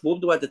you just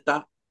wonder whether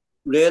that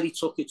really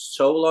took its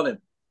toll on him.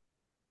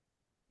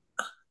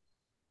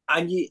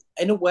 And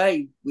in a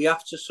way, we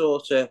have to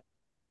sort of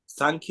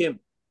thank him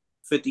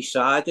for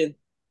deciding,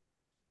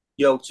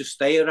 to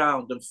stay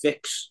around and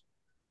fix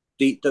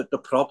the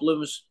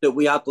problems that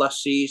we had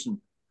last season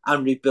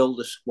and rebuild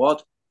the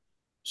squad,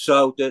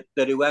 so that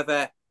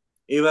whoever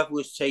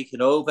was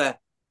taking over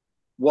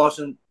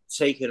wasn't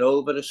taking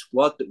over a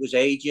squad that was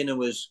aging and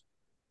was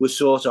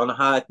sort of on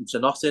hiding to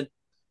nothing.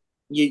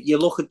 You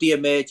look at the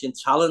emerging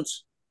talent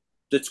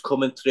that's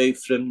coming through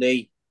from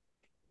the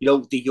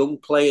young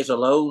players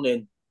alone,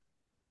 and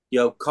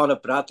Connor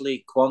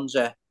Bradley,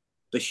 Kwanzaa,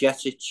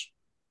 Bajcetic,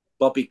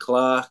 Bobby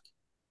Clark,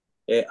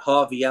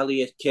 Harvey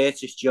Elliott,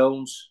 Curtis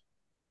Jones.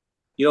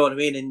 You know what I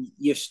mean? And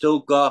you've still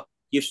got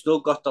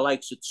the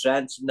likes of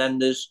Trent, and then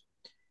there's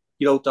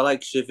the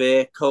likes of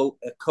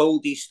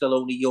Cody's still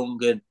only young,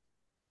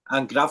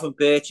 and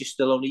Gravenberch is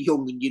still only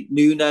young, and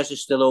Nunes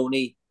is still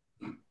only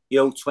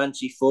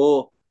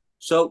 24.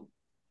 So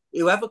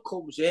whoever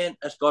comes in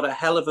has got a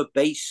hell of a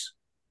base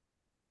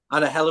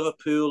and a hell of a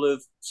pool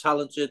of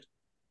talented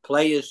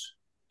players,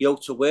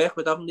 to work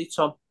with, haven't they,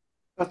 Tom?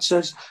 That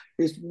says,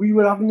 we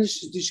were having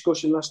this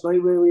discussion last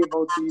night, weren't we,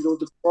 about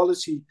the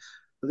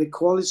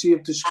quality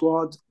of the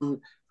squad,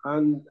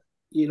 and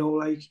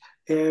the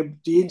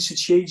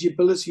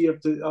interchangeability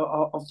of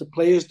the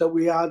players that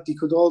we had. They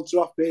could all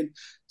drop in.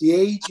 The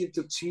age of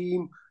the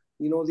team,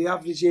 the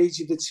average age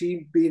of the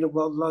team being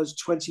about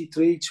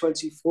 23,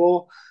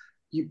 24,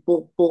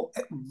 but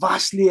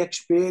vastly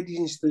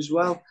experienced as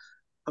well.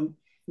 And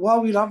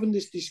while we're having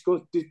this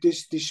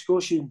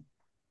discussion,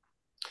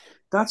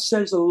 that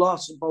says a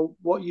lot about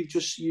what you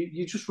just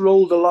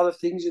rolled a lot of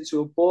things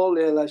into a ball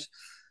there, Les.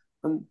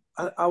 And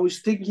I was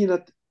thinking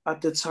at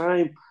the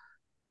time,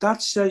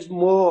 that says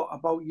more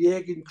about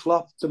Jurgen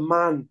Klopp, the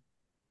man,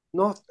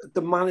 not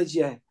the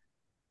manager,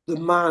 the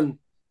man.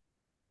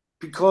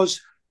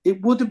 Because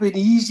it would have been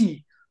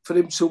easy for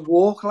him to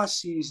walk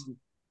last season.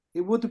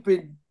 It would have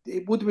been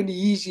the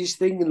easiest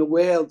thing in the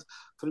world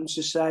for him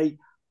to say,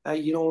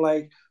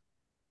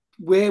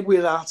 where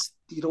we're at,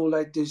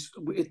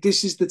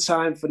 this is the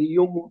time for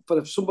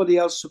somebody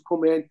else to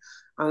come in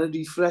and a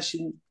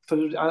refreshing, for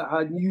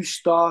a new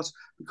start.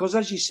 Because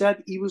as you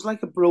said, he was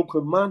like a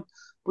broken man,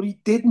 but he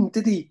didn't,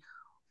 did he?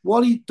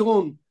 What he'd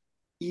done,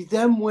 he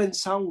then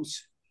went out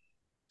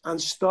and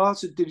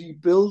started the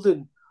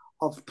rebuilding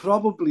of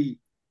probably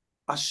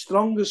a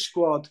stronger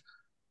squad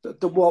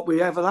than what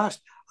we ever had.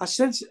 I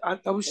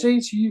was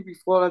saying to you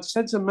before, I'd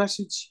sent a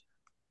message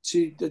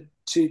to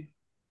Graham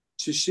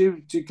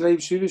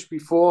Souness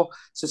before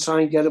to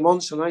try and get him on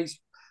tonight.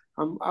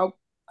 I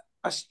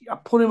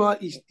put him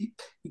out. He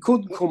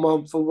couldn't come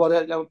on for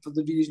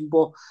the reason,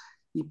 but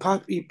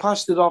he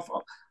passed it off.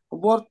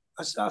 And what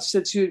I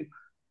said to you,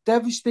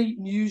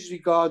 devastating news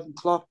regarding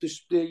Klopp, the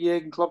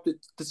Jurgen Klopp.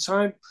 The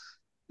time,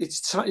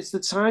 it's the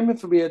timing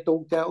for me. I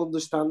don't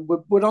understand.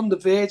 We're on the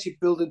verge of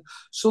building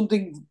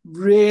something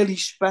really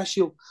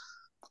special.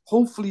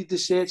 Hopefully, the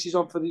search is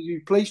on for the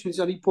replacements,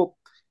 and he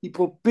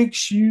put big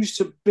shoes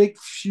to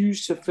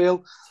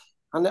fill,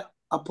 and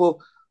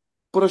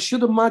but I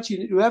should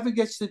imagine whoever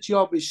gets the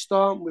job is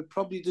starting with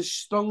probably the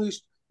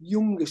strongest,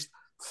 youngest,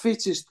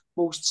 fittest,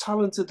 most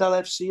talented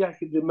LFC I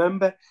can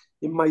remember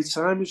in my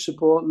time of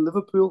supporting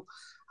Liverpool,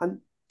 and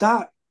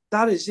that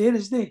is it,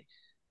 isn't it?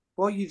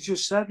 What you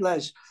just said,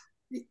 Les.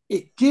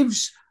 It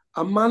gives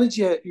a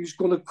manager who's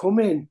going to come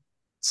in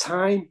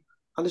time,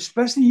 and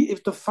especially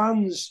if the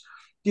fans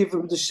give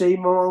him the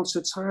same amount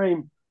of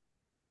time,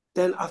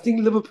 then I think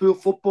Liverpool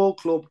Football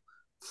Club,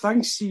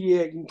 thanks to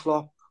Jurgen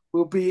Klopp,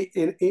 will be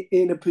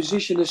in a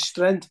position of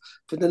strength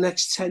for the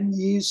next 10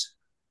 years.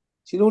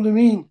 Do you know what I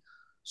mean?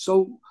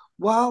 So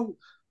while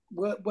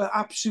we're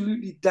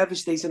absolutely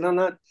devastated,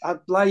 and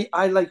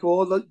I like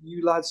all of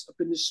you lads have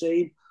been the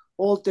same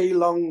all day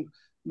long.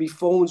 My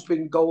phone's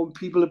been going,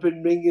 people have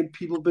been ringing,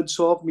 people have been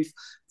talking.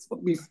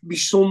 My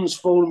son's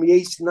phoning me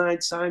 8 to 9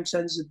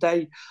 times a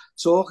day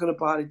talking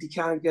about it. He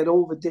can't get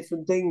over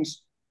different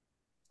things.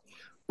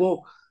 But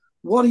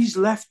what he's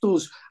left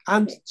us,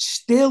 and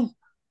still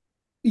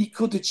he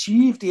could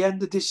achieve the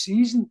end of this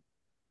season,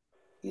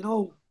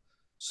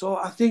 So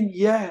I think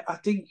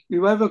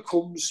whoever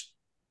comes,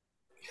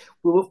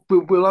 we'll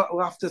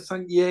have to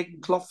thank Jurgen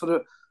Klopp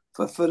for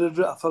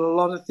a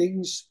lot of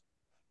things.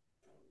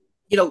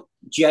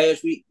 Jay,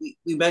 as we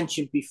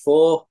mentioned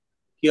before,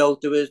 there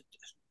was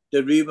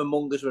the rumour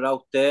mongers were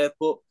out there,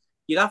 but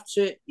you'd have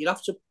to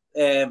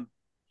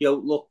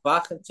look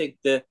back and think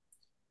that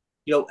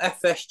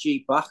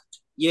FSG backed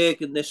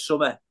Jurgen this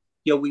summer.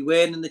 We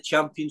weren't in the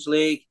Champions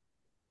League.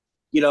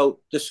 The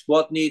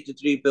squad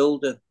needed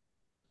rebuilding,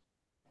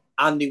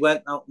 and they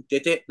went out and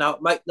did it. Now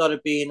it might not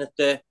have been at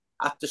the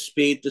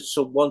speed that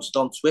some wanted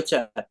on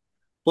Twitter,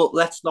 but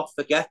let's not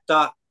forget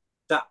that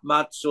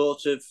mad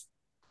sort of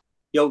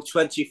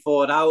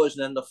 24 hours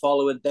and then the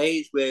following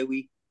days where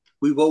we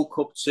woke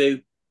up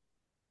to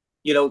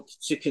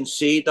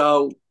concede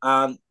out,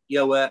 and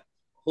a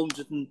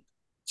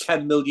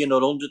 110 million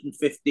or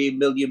 115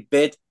 million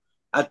bid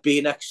had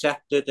been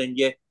accepted, and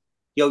you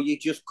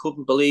just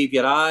couldn't believe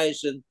your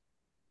eyes, and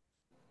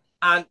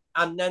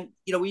then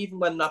even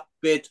when that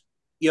bid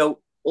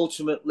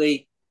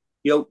ultimately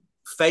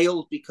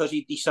failed because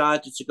he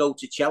decided to go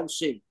to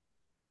Chelsea,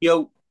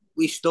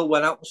 we still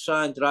went out and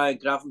signed Ryan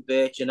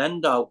Gravenberch and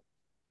Endo,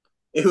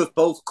 who have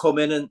both come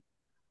in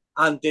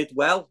and did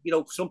well.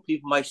 Some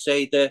people might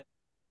say they're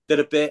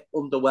a bit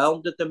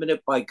underwhelmed at the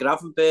minute by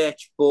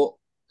Gravenberch, but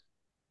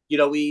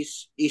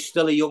he's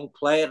still a young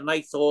player, and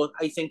I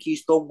think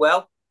he's done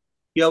well.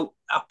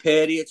 At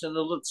periods and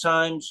other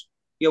times,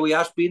 he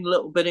has been a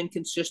little bit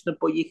inconsistent,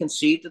 but you can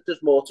see that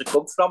there's more to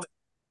come from it.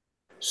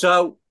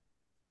 So,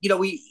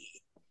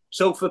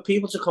 so for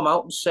people to come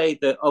out and say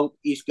that,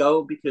 he's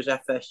going because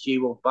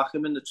FSG won't back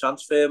him in the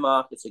transfer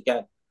market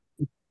again,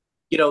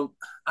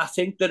 I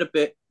think they're a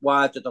bit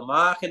wide of the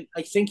mark. And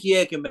I think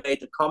Jurgen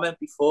made a comment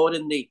before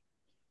in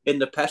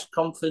the press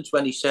conference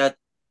when he said,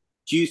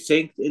 do you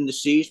think in the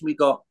season we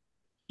got,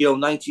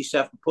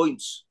 97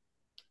 points,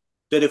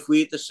 that if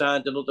we'd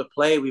signed another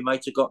player, we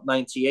might have got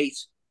 98?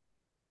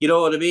 You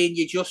know what I mean?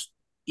 You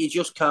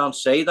just can't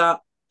say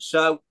that.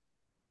 So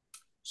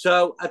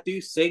I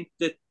do think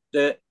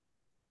that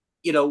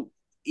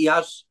he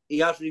has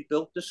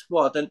rebuilt the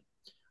squad, and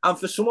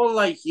for someone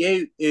like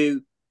you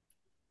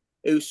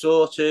who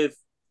sort of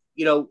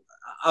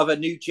have a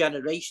new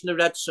generation of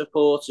Red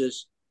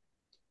supporters,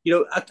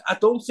 I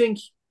don't think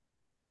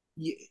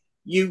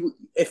you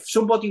if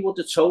somebody would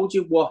have told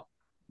you what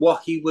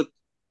you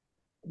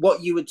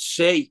would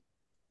see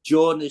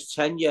during his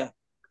tenure,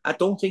 I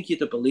don't think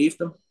you'd have believed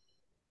them.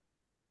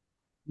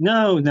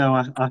 No,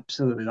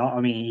 absolutely not.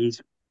 I mean,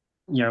 he's,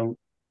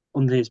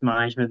 under his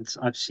management,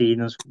 I've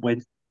seen us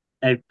win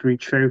every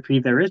trophy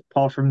there is,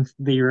 apart from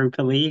the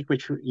Europa League,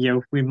 which,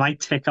 we might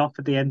tick off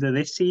at the end of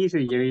this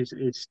season. His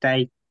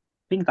stay, I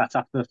think that's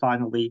after the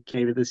final league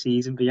game of the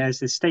season, but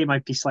his stay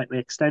might be slightly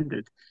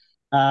extended.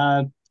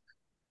 But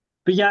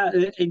yeah,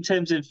 in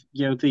terms of,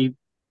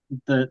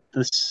 the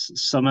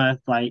summer,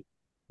 like,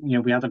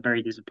 we had a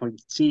very disappointing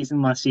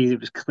season last season.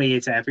 It was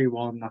clear to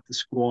everyone that the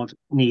squad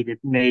needed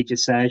major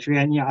surgery,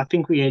 and I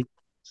think we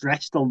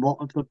addressed a lot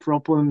of the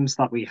problems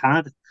that we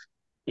had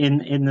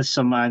in the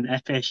summer, and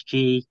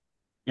FSG,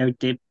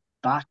 did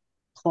back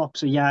Klopp.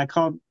 So yeah,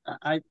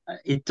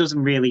 it doesn't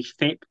really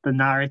fit the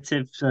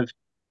narrative of,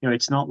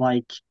 it's not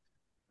like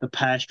the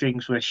purse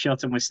strings were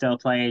shut and we're still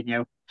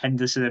playing,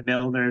 Henderson and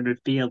Milner in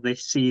midfield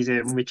this season,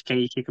 in which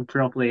case you could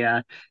probably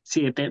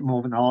see a bit more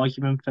of an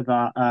argument for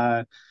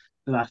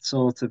that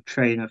sort of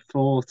train of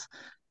thought.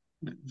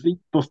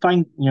 But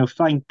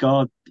thank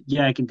God,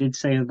 Jurgen did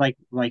say,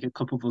 like a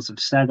couple of us have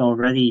said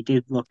already, he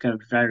did look a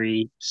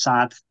very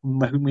sad,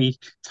 lonely,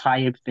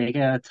 tired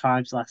figure at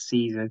times last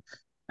season,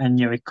 and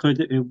it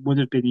would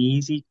have been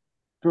easy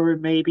for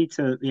him maybe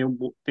to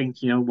think,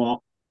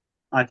 what,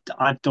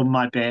 I've done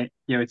my bit,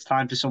 it's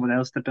time for someone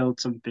else to build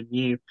something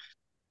new,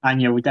 and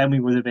then we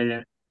would have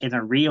been in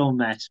a real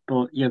mess.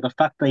 But the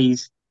fact that he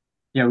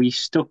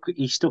stuck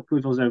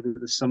with us over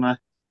the summer.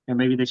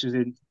 Maybe this was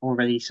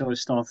already sort of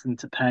starting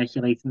to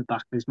percolate in the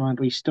back of his mind,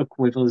 but he stuck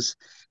with us.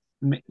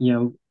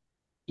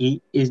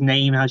 His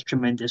name has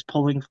tremendous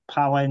pulling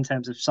power in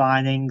terms of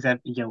signings.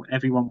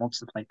 Everyone wants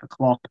to play for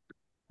Klopp.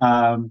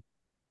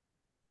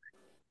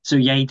 So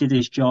yeah, he did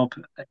his job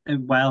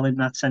well in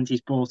that sense.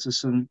 He's brought us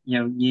some,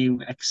 new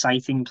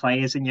exciting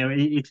players, and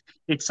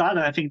it's sad.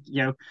 I think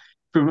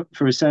from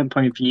a certain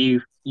point of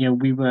view,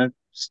 we were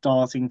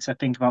starting to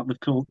think about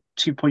Liverpool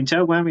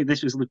 2.0, weren't we?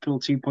 This was Liverpool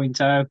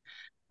 2.0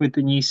 with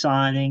the new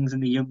signings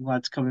and the young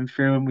lads coming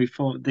through, and we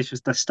thought this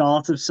was the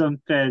start of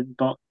something.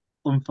 But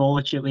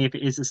unfortunately, if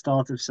it is the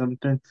start of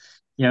something,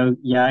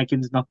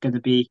 Jurgen's not going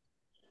to be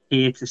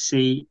here to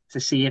see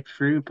it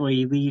through, but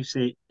he leaves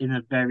it in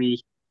a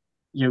very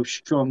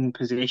strong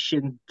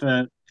position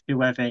for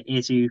whoever it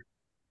is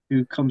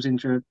who comes in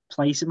to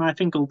replace him. I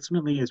think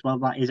ultimately as well,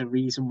 that is a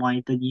reason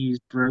why the news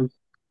broke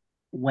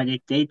when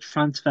it did.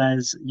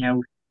 Transfers,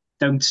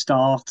 don't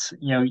start,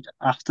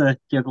 after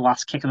the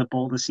last kick of the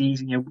ball of the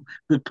season.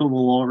 Liverpool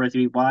will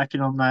already be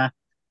working on their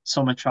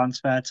summer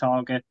transfer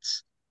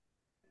targets.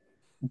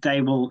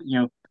 They will,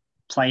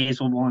 players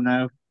will want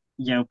to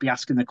know, be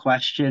asking the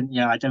question.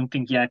 I don't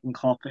think Jurgen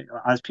Klopp,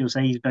 as people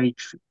say, he's very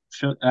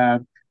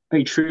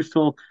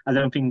truthful. I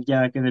don't think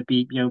you're going to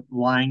be,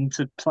 lying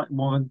to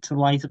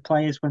lighter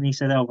players when he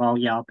said, "Oh well,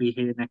 yeah, I'll be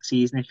here next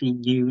season." If he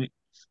knew,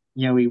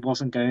 he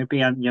wasn't going to be,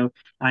 and and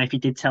if he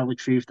did tell the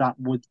truth, that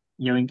would,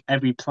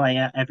 every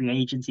player, every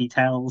agency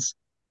tells,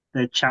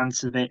 the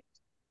chance of it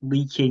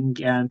leaking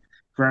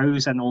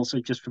grows, and also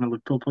just from a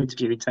Liverpool point of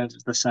view in terms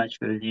of the search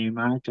for the new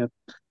manager.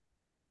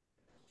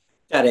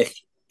 Derek,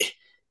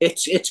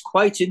 it's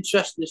quite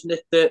interesting, isn't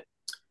it, that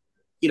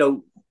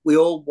we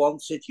all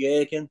wanted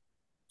Jurgen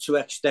to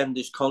extend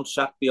his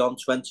contract beyond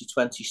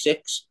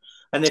 2026.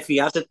 And if he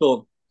had it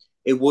done,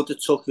 it would have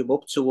took him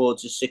up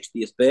towards his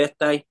 60th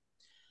birthday.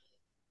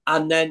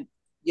 And then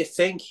you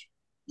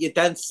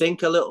then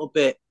think a little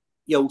bit,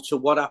 to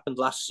what happened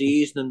last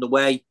season and the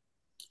way,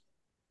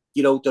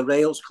 the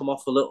rails come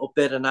off a little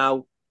bit, and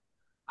how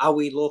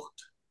he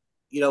looked,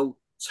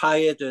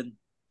 tired and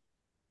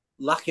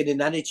lacking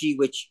in energy,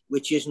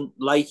 which isn't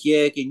like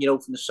Jurgen,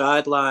 from the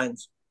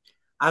sidelines.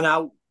 And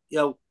how,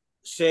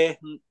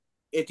 certain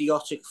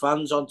idiotic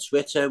fans on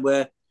Twitter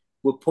were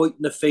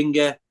pointing the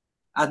finger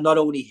at not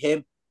only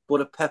him,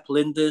 but at Pep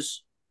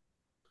Linders.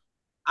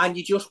 And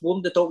you just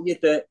wonder, don't you,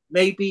 that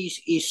maybe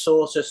he's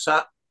sort of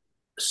sat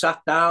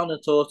down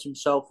and thought to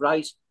himself,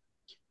 right,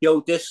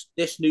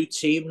 this new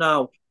team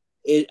now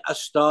has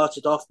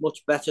started off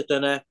much better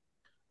than I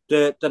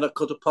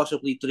could have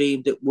possibly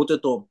dreamed it would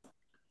have done.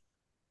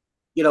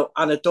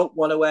 And I don't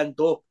want to end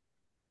up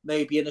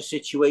maybe in a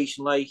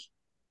situation like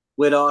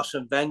where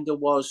Arsene Wenger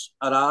was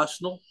at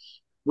Arsenal,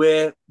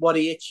 where what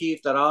he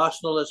achieved at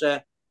Arsenal as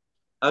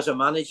a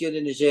manager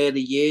in his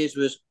early years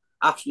was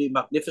absolutely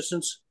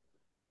magnificent.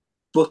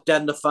 But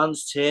then the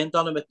fans turned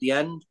on him at the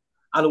end,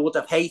 and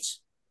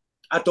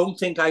I don't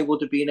think I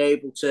would have been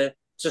able to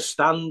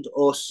stand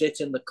or sit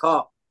in the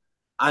car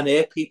and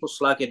hear people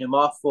slagging him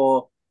off,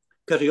 or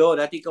could he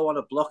already go on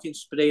a blocking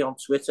spree on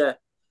Twitter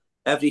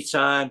every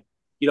time,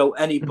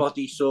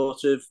 anybody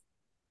sort of,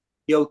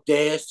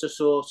 dares to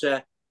sort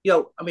of,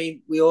 I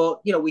mean,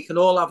 we can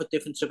all have a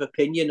difference of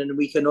opinion, and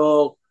we can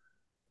all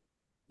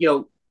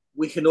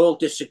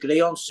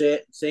disagree on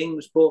certain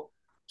things, but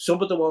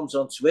some of the ones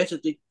on Twitter,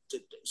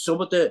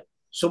 some of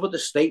the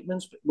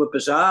statements were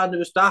bizarre. And there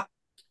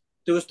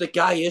was the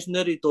guy, isn't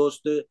there, who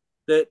does the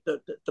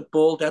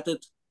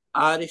bald-headed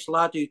Irish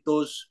lad who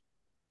does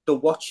the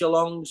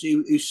watch-alongs,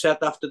 who said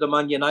after the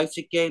Man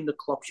United game the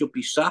Klopp should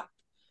be sacked.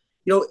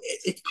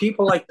 It's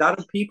people like that,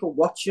 and people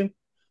watch him.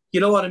 You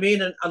know what I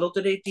mean? And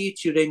other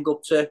idiots who ring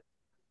up to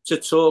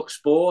talk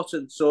sport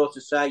and sort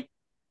of say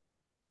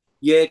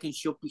Jurgen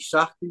should be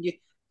sacked, and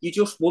you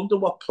just wonder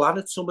what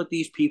planet some of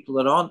these people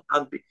are on,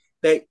 and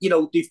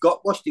they've got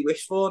what they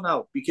wish for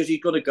now, because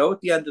he's going to go at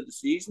the end of the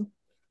season.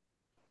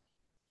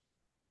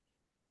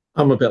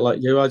 I'm a bit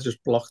like you. I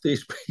just block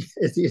these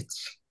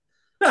idiots.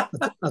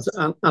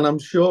 And I'm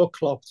sure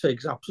Klopp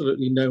takes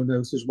absolutely no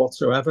notice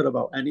whatsoever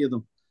about any of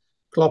them.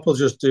 Klopp will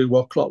just do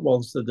what Klopp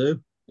wants to do.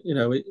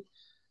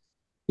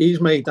 He's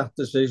made that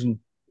decision,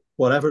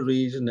 whatever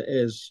reason it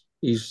is.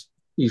 He's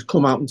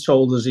come out and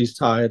told us he's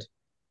tired.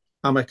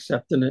 I'm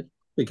accepting it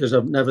because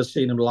I've never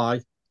seen him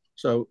lie.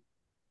 So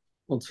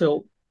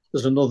until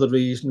there's another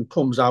reason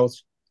comes out,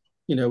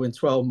 in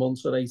 12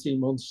 months or 18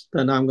 months,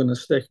 then I'm going to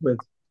stick with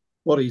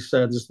what he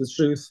said is the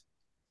truth.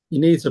 He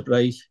needs a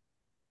break,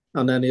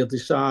 and then he'll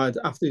decide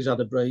after he's had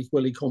a break,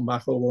 will he come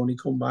back or won't he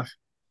come back?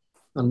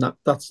 And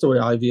that's the way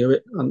I view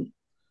it. And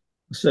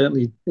I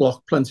certainly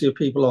block plenty of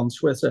people on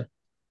Twitter.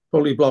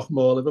 Probably block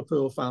more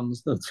Liverpool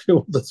fans than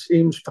two other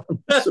teams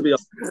fans, to be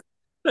honest.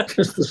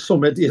 Because there's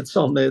some idiots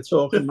on there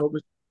talking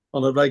rubbish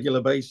on a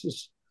regular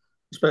basis,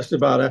 especially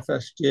about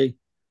FSG.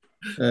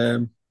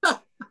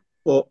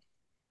 But,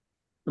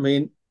 I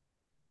mean,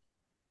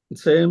 in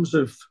terms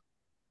of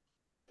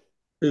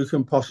who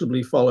can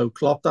possibly follow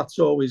Klopp, that's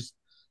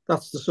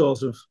the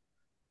sort of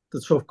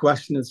the tough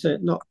question. It's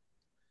not.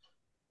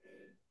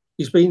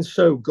 He's been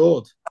so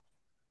good.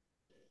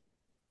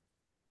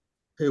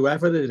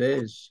 Whoever it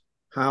is,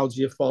 how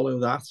do you follow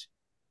that?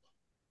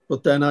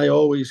 But then I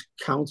always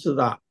counter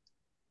that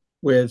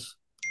with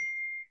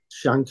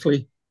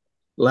Shankly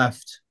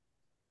left,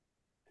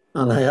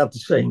 and I had the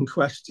same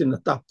question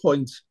at that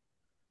point,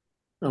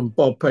 and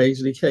Bob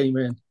Paisley came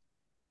in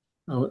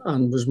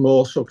and was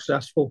more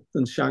successful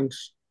than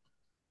Shanks.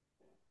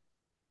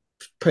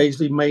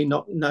 Paisley may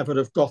never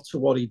have got to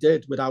what he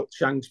did without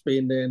Shanks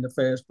being there in the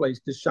first place,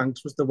 because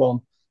Shanks was the one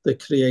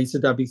that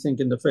created everything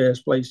in the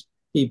first place.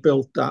 He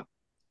built that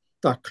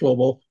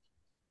club up,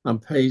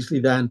 and Paisley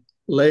then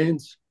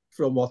learned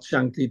from what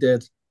Shankly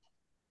did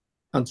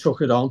and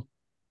took it on.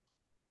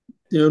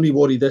 The only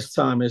worry this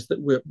time is that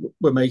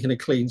we're making a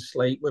clean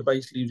slate. We're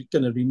basically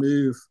going to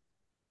remove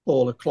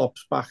all of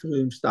Klopp's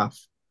backroom staff,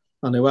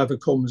 and whoever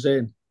comes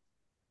in.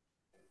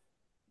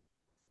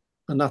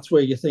 And that's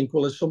where you think,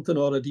 well, there's something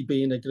already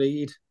being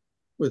agreed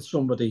with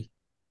somebody,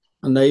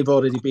 and they've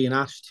already been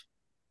asked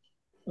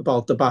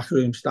about the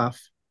backroom staff,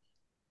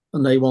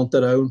 and they want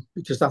their own,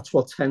 because that's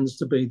what tends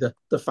to be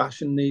the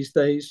fashion these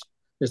days,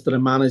 is that a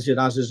manager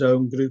has his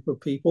own group of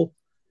people,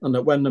 and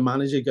that when the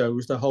manager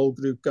goes, the whole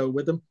group go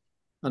with them.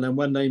 And then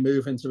when they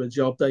move into a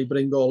job, they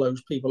bring all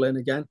those people in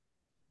again.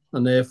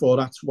 And therefore,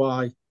 that's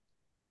why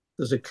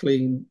there's a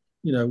clean,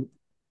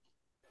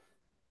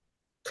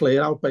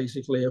 clear out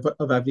basically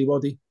of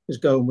everybody is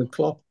going with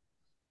Klopp.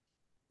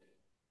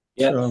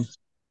 Yeah. So.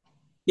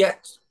 Yeah.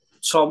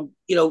 Tom,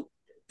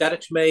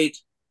 Derek's made,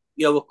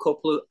 a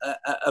couple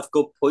of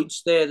good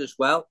points there as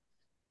well.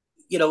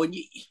 And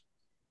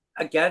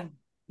again,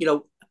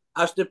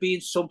 has there been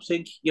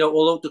something,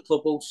 although the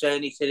club won't say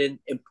anything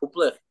in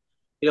public,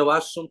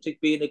 has something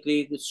been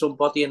agreed with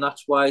somebody, and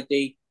that's why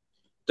the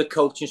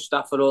coaching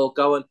staff are all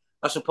going?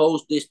 I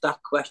suppose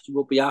that question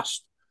will be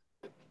asked,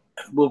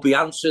 will be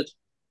answered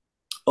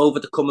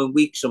over the coming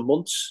weeks and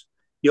months,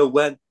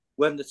 when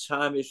the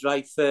time is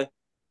right for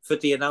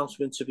the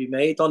announcement to be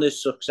made on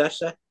his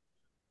successor.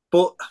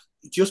 But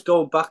just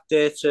going back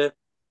there to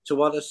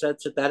what I said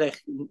to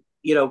Derek,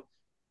 you'll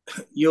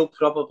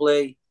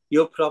probably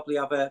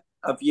have a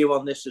view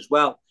on this as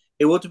well.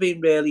 It would have been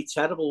really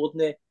terrible,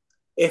 wouldn't it,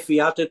 if he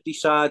had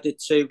decided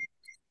to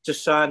to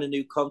sign a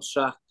new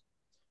contract,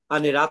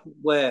 and it hadn't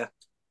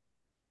worked.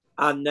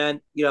 And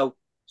then,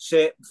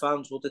 certain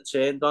fans would have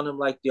turned on him,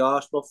 like the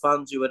Arsenal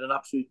fans, who were an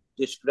absolute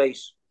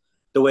disgrace.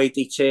 The way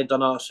they turned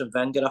on Arsene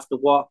Wenger after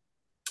what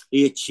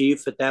he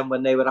achieved for them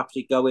when they were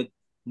actually going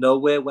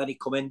nowhere when he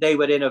come in. They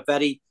were in a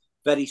very,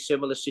 very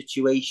similar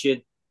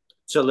situation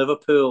to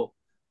Liverpool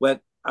when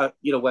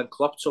when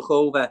Klopp took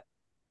over.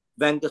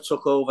 Wenger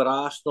took over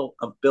Arsenal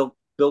and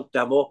built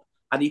them up,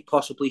 and he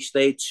possibly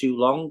stayed too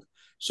long.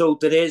 So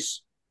there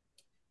is,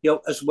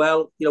 as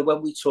well,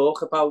 when we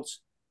talk about,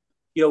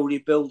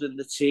 rebuilding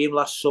the team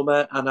last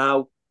summer and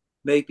how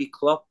maybe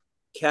Klopp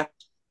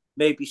kept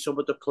maybe some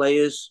of the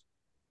players,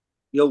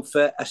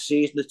 for a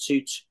season or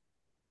two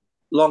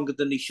longer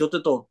than he should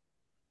have done,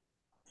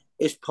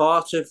 is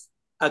part of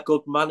a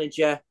good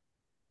manager.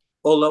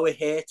 Although it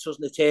hurts us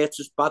and it hurts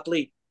us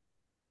badly,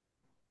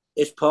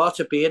 it's part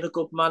of being a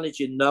good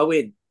manager,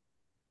 knowing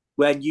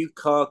when you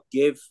can't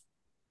give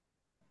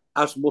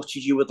as much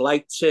as you would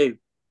like to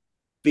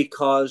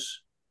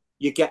because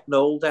you're getting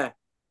older,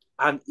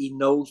 and he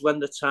knows when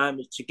the time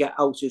to get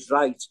out is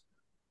right.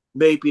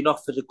 Maybe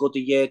not for the good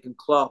of Jurgen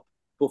Klopp,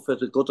 but for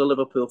the good of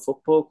Liverpool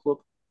Football Club.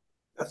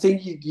 I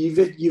think you've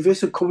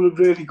hit a couple of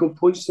really good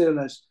points there,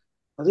 Les.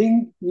 I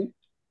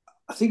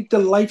think the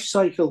life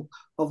cycle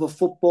of a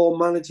football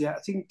manager,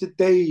 I think the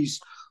days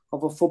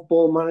of a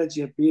football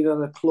manager being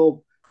at a club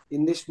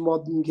in this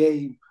modern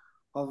game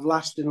of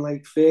lasting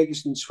like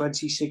Ferguson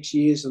 26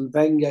 years and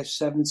Wenger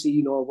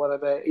 17 or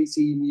whatever,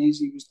 18 years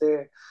he was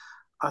there,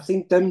 I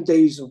think them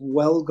days are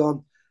well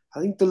gone.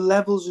 I think the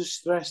levels of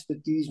stress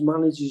that these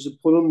managers are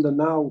put under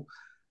now,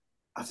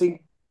 I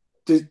think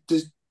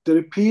there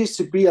appears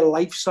to be a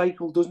life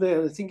cycle, doesn't it?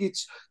 And I think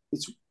it's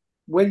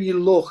when you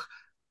look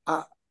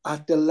at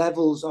the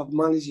levels of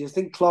managers, I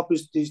think Klopp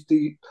is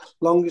the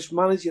longest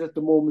manager at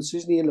the moment,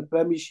 isn't he, in the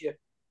Premiership?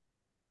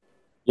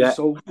 Yeah.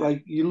 So,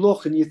 like, you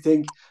look and you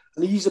think,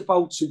 and he's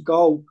about to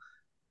go.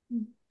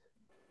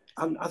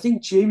 And I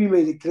think Jamie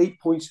made a great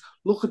point.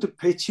 Look at the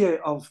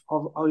picture of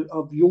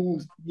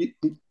young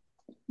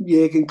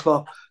Jurgen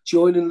Klopp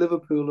joining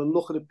Liverpool, and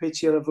look at the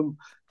picture of him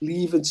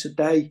leaving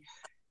today.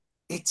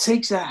 It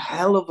takes a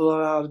hell of a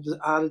lot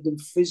out of them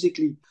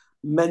physically,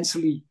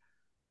 mentally,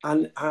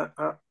 and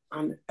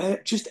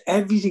just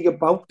everything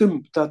about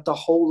them, that the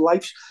whole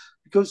life,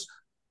 because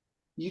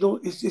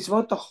it's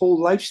about the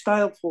whole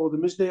lifestyle for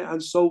them, isn't it?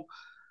 And so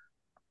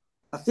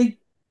I think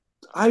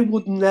I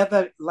would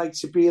never like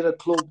to be at a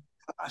club.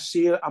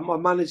 I'm a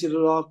manager at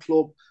our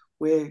club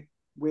where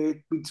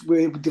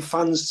the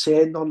fans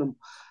turned on them,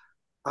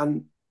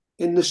 and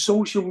in the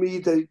social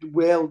media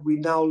world we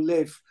now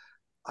live,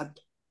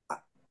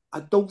 I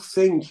don't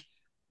think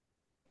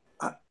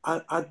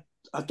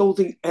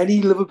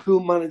any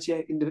Liverpool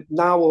manager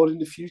now or in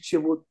the future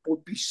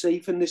would be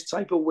safe in this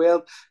type of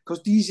world,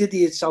 because these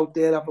idiots out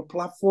there have a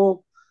platform.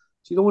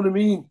 Do you know what I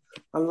mean?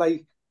 And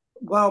like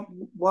while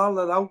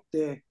they're out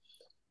there,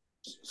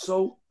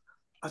 so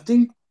I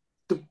think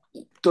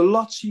the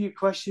lots of your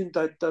question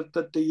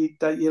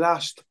that you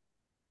asked,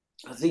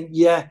 I think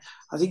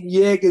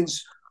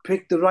Jurgen's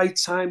picked the right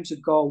time to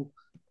go.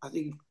 I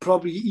think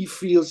probably he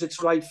feels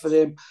it's right for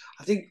him.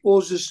 I think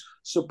us as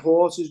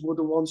supporters would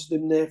have wanted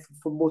him there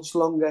for much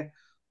longer.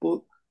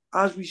 But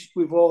as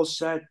we've all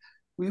said,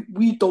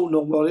 we don't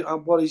know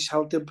what his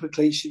health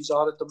implications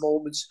are at the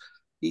moment.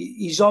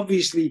 He's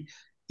obviously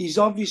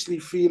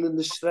feeling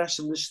the stress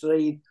and the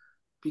strain,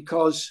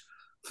 because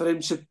for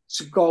him to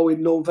go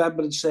in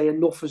November and say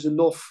enough is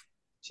enough,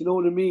 do you know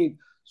what I mean?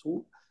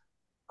 So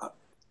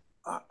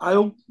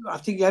I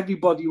think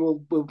everybody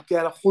will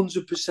get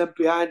 100%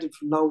 behind him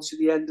from now to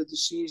the end of the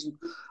season.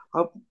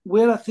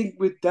 Where I think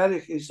with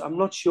Derek is, I'm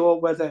not sure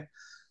whether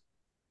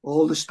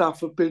all the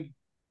staff have been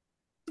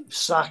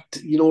sacked,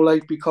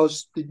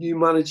 because the new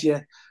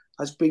manager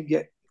has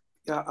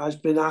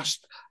been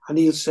asked, and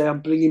he'll say,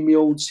 "I'm bringing my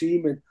own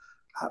team in."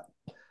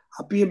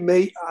 I'd be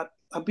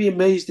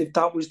amazed if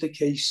that was the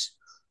case.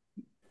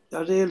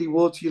 I really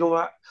would,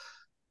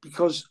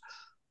 because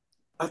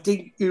I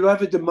think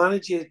whoever the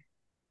manager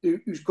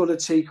who's going to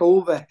take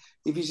over,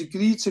 if he's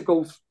agreed to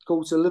go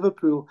to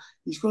Liverpool,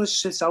 he's going to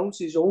sit out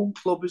his own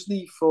club, isn't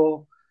he,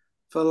 for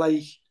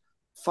like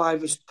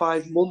 5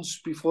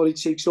 months before he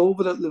takes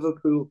over at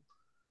Liverpool.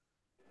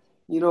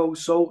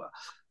 So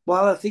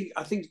while I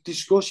think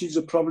discussions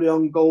are probably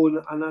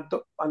ongoing,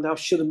 and I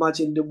should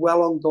imagine they're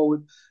well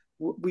ongoing,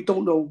 we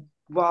don't know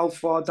how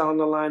far down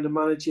the line the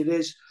manager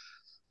is.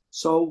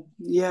 So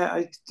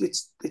yeah,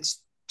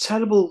 it's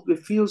terrible. It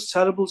feels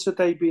terrible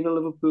today being a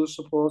Liverpool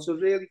supporter.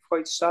 Really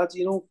quite sad,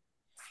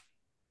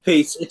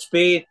 Pete,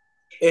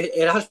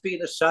 it has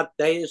been a sad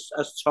day,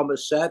 as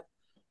Thomas said.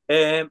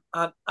 And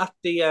at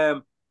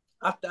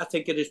I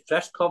think at his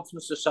press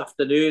conference this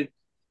afternoon,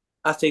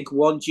 I think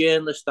one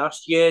journalist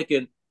asked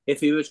Jurgen if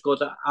he was going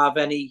to have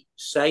any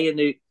say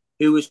in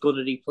who was going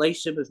to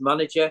replace him as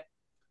manager,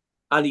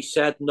 and he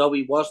said no,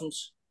 he wasn't.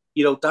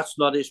 That's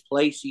not his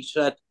place. He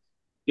said,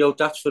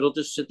 that's for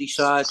others to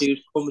decide who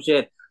comes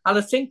in. And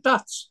I think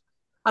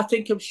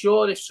I'm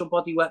sure if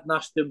somebody went and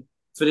asked him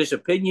for his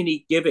opinion,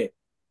 he'd give it.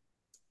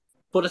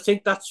 But I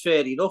think that's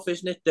fair enough,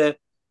 isn't it? That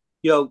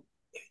you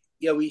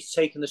know, he's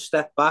taking a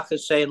step back and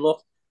saying,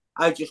 "Look,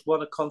 I just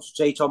want to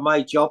concentrate on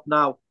my job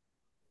now.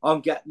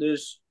 I'm getting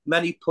as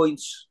many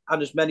points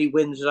and as many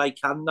wins as I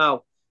can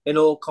now in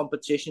all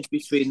competitions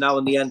between now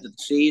and the end of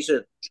the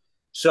season.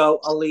 So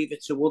I'll leave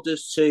it to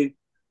others to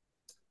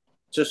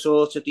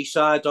sort of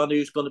decide on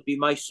who's going to be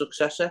my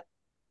successor."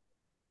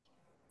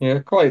 Yeah,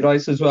 quite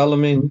right as well. I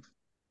mean,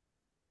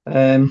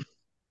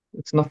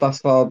 it's not that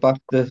far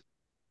back that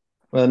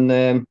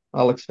when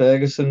Alex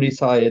Ferguson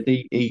retired,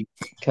 he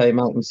came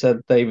out and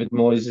said David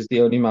Moyes is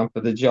the only man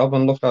for the job,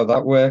 and look how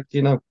that worked,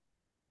 you know.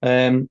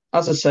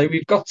 As I say,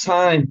 we've got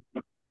time,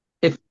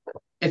 if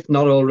if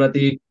not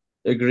already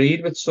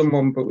agreed with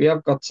someone, but we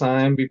have got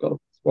time. We've got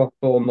what,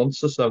 4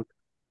 months or so,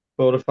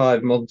 4 or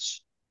 5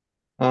 months,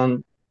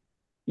 and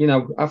you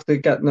know, after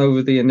getting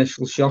over the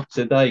initial shock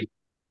today,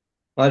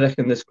 I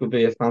reckon this could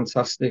be a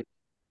fantastic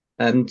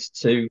end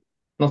to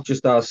not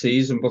just our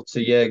season, but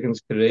to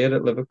Jurgen's career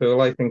at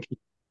Liverpool. I think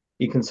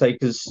he can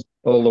take us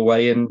all the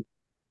way in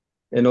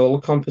all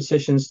the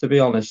competitions, to be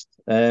honest.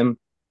 The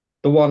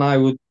one I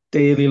would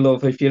dearly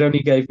love, if you only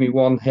gave me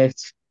one hit,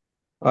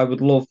 I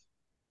would love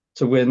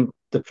to win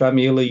the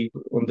Premier League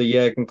under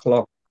Jurgen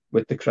Klopp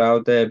with the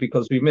crowd there,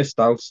 because we missed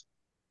out,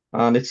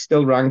 and it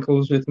still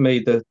rankles with me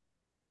that,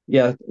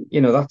 yeah,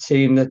 you know, that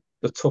team that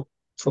took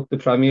the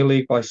Premier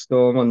League by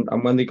storm,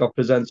 and when they got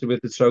presented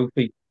with the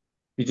trophy,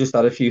 they just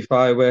had a few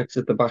fireworks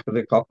at the back of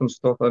the Kop and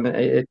stuff, and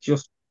it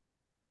just,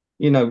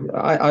 you know,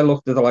 I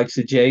looked at the likes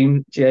of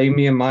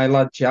Jamie and my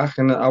lad Jack,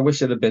 and I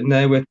wish I'd have been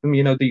there with them,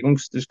 you know, the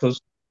youngsters,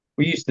 because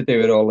we used to do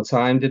it all the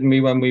time, didn't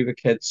we? When we were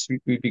kids,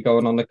 we'd be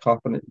going on the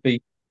Kop, and it'd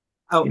be,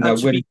 Oh, you know,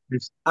 winning.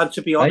 and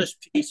to be Right?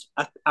 honest, Pete,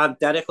 and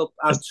Derek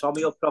and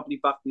Tommy will probably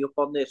back me up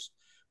on this.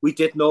 We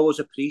didn't always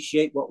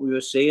appreciate what we were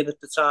seeing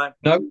at the time.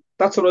 No,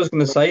 that's what I was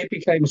going to say. It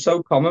became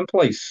so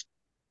commonplace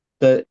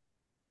that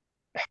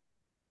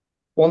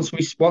once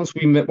we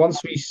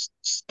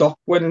stop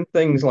winning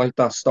things like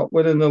that, stop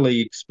winning the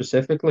league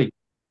specifically,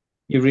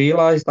 you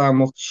realised how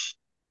much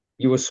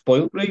you were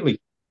spoilt, really,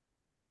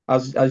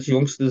 as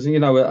youngsters. You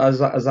know,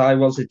 as I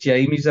was at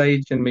Jamie's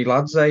age and my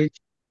lad's age,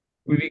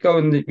 we'd be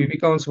going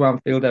to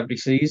Anfield every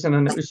season,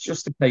 and it was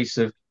just a case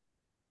of,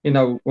 you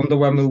know, wonder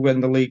when we'll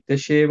win the league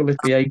this year. Will it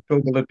be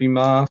April? Will it be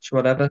March?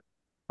 Whatever.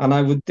 And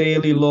I would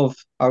dearly love,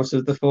 out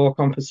of the 4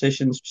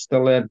 competitions we're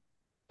still in,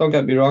 don't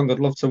get me wrong,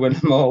 I'd love to win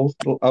them all.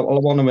 I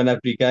want to win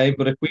every game.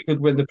 But if we could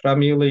win the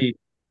Premier League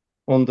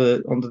under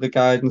the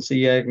guidance of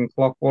Jurgen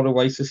Klopp, what a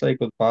way to say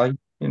goodbye.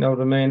 You know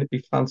what I mean? It'd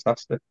be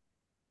fantastic.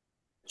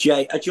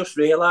 Jay, I just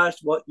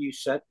realised what you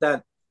said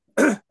then,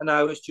 and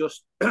I was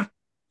just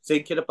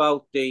thinking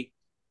about the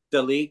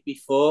league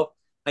before,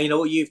 and you know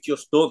what you've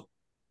just done,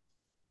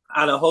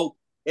 and I hope,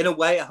 in a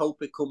way, I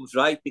hope it comes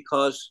right,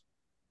 because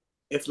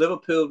if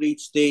Liverpool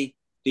reach the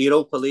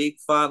Europa League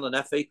final and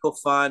FA Cup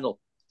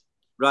final,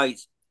 right,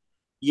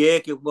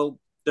 Jurgen will,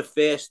 the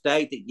first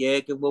day that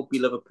Jurgen will be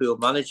Liverpool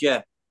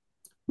manager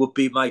would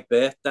be my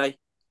birthday,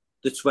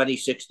 the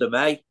 26th of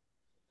May.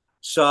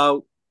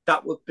 So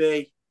that would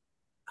be,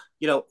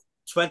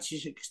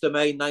 26th of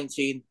May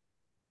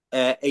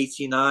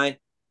 1989,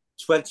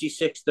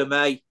 26th of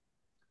May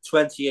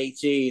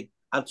 2018,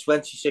 and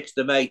 26th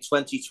of May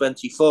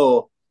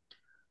 2024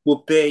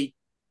 would be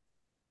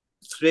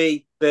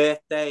 3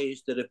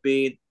 birthdays that have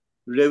been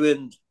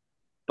ruined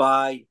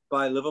by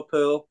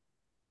Liverpool,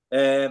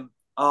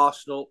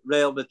 Arsenal,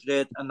 Real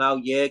Madrid, and now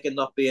Jurgen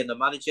not being the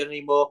manager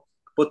anymore.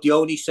 But the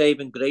only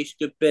saving grace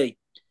could be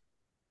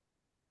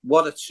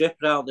what a trip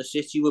round the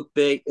city would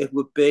be. It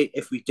would be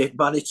if we did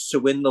manage to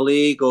win the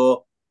league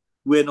or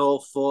win all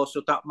 4.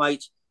 So that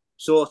might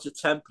sort of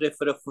temper it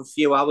for a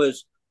few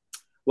hours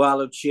while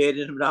I'm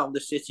cheering around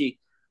the city.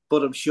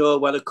 But I'm sure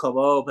when I come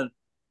home and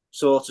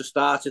sort of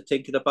started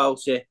thinking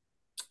about it,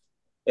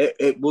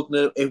 it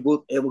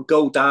would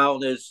go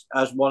down as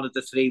one of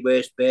the 3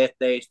 worst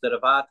birthdays that I've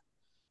had.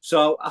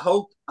 So I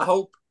hope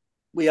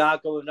we are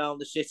going around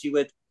the city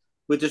with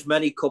as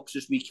many cups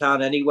as we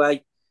can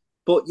anyway.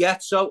 But yeah,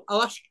 so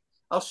I'll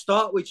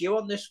start with you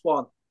on this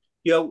one.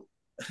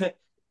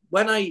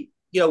 When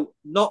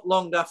not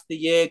long after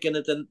Jurgen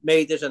had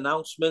made his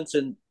announcement,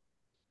 and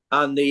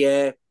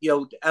the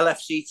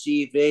LFC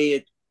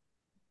TV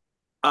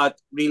had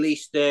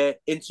released an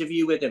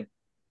interview with him.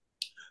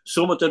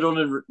 Some of the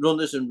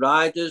runners and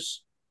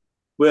riders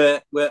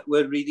were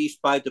released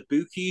by the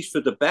bookies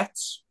for the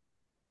bets.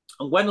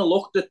 And when I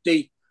looked at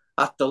the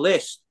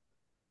list,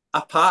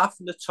 apart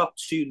from the top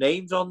 2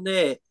 names on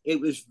there, it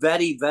was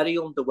very, very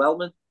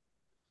underwhelming.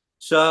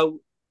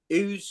 So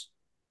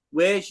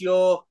where's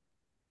your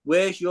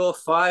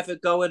fiver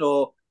going,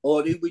 or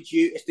who would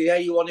you? Is there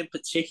anyone in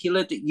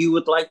particular that you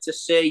would like to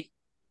see,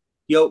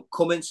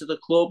 come into the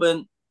club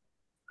and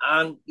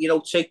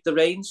take the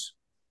reins?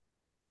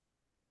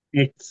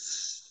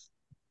 It's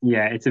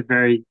a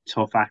very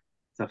tough act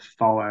to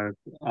follow.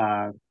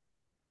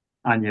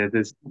 And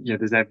there's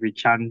every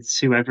chance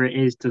whoever it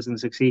is doesn't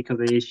succeed,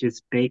 because it is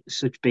just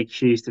such big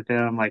shoes to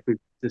fill. And like we've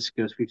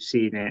discussed, we've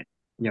seen it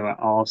at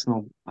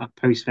Arsenal,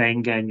 post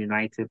Wenger and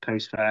United,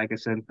 post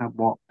Ferguson, and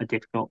what a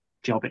difficult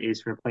job it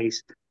is to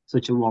replace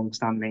such a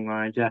long-standing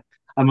manager.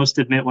 I must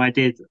admit, when I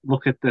did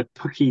look at the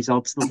bookies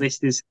odds, the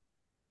list is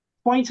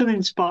quite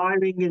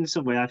uninspiring in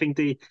some way. I think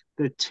the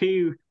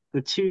two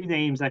the two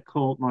names that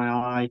caught my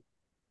eye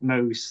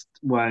most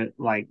were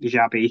like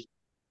Xabi,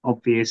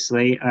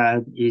 obviously.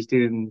 He's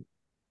doing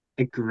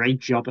a great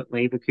job at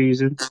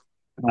Leverkusen,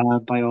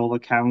 by all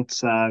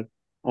accounts.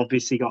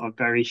 Obviously got a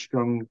very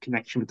strong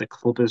connection with the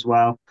club as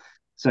well.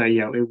 So,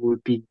 it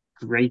would be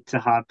great to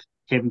have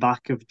him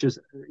back of just,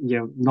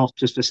 not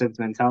just for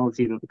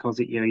sentimentality, but because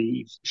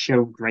he's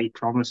shown great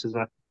promise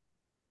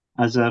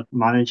as a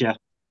manager.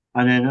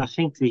 And then I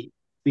think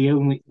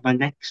my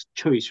next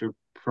choice would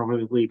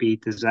probably be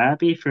De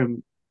Zerbi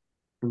from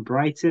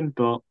Brighton,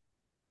 but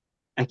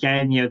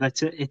again,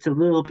 it's a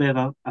little bit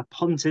of a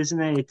punt,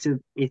 isn't it?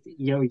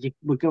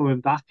 We're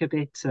going back a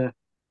bit to,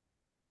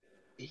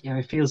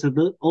 it feels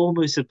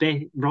almost a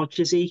bit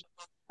Rodgersy.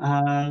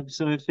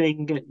 So I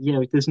think,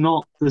 there's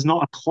not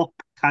a Klopp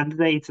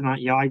candidate, and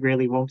I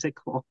really wanted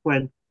Klopp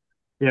when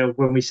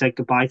we said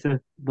goodbye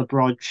to the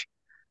Brodge.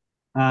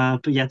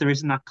 But yeah, there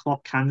isn't that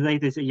Klopp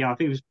candidate. I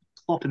think it was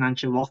Klopp and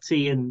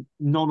Ancelotti, and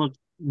none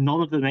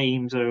of the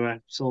names are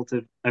sort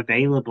of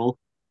available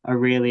are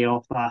really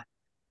off that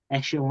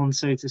echelon,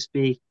 so to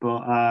speak.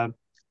 But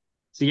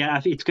so yeah,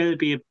 I think it's going to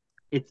be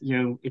it's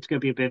going to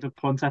be a bit of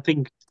a punt. I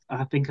think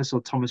I saw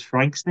Thomas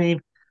Frank's name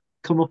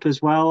come up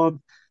as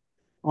well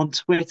on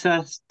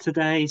Twitter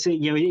today. So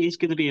it is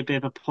going to be a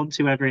bit of a punt,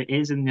 whoever it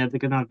is, and they're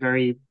going to have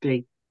very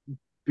big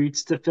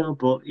boots to fill.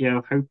 But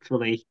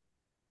hopefully,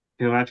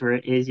 whoever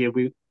it is,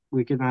 we're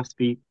going to have to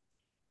be.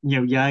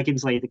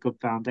 Jurgen's laid a good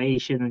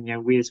foundation,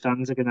 and we as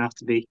fans are going to have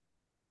to be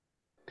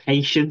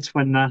patient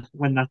when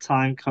that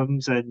time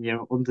comes, and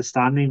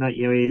understanding that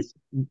he's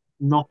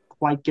not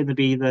quite going to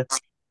be the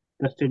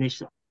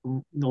finished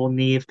or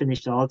near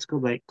finished article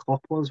like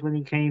Klopp was when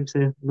he came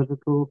to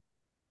Liverpool.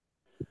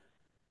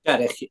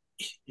 Derek,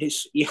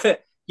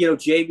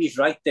 Jamie's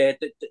right there.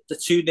 The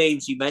two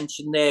names you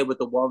mentioned there were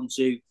the ones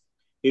who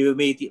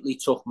immediately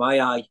took my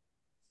eye.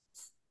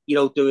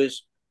 There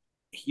was,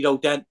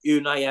 then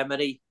Unai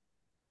Emery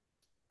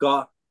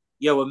got,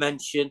 a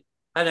mention,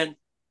 and then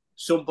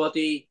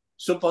somebody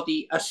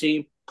I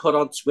seen put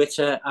on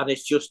Twitter, and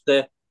it's just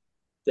the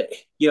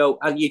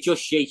and you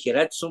just shake your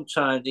head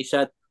sometimes. He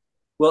said,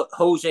 well,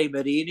 Jose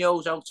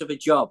Mourinho's out of a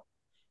job.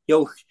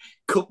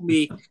 Couldn't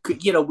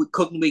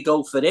we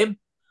go for him?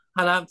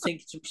 And I'm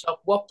thinking to myself,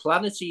 what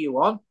planet are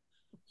you on?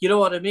 You know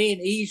what I mean?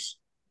 He's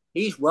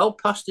well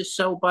past his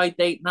sell by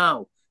date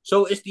now.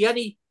 So is there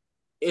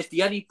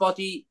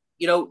anybody,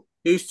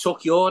 who's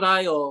took your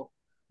eye, or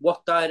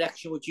what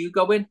direction would you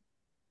go in?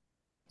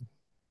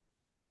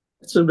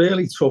 It's a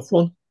really tough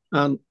one.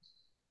 And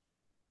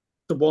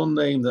the one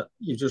name that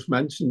you just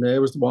mentioned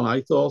there was the one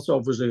I thought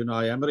of, was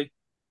Unai Emery,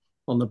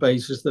 on the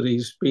basis that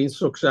he's been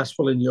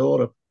successful in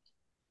Europe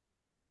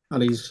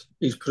and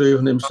he's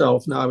proven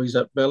himself now. He's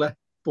at Villa,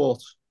 but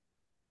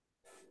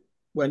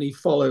when he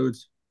followed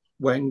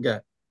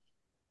Wenger,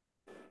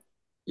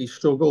 he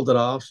struggled at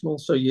Arsenal.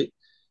 So you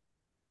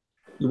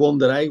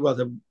wonder, A,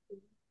 whether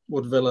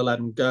would Villa let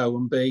him go,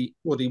 and B,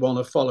 would he want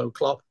to follow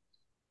Klopp?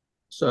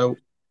 So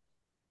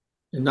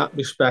in that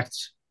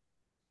respect,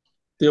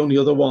 the only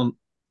other one,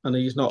 and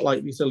he's not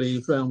likely to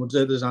leave Real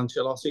Madrid, is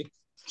Ancelotti.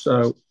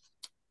 So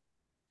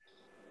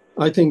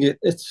I think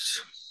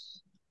it's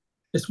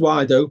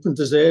wide open.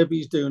 De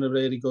Zerbi's doing a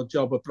really good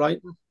job at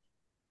Brighton,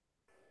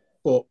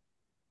 but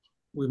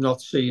we've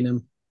not seen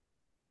him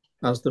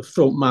as the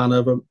front man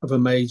of a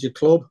major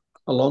club.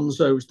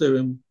 Alonso's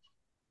doing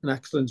an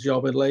excellent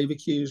job at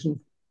Leverkusen,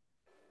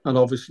 and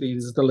obviously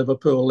there's the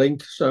Liverpool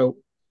link, so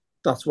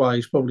that's why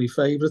he's probably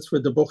favourites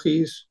with the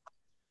bookies.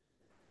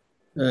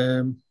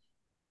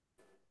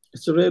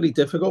 It's a really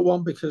difficult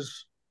one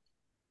because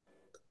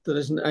there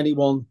isn't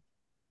anyone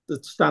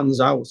that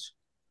stands out.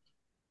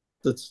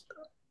 The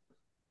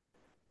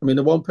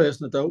one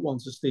person I don't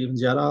want is Steven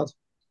Gerrard.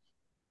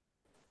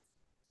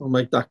 I'll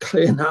make that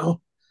clear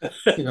now.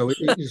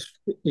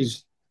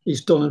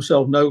 He's done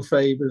himself no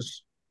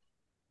favours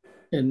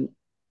in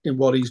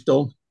what he's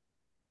done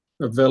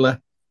at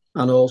Villa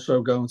and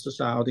also going to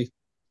Saudi.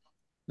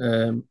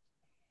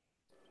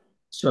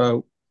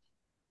 So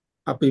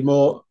I'd be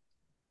more.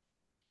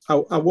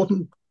 I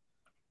wouldn't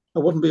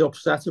be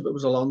upset if it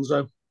was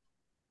Alonso,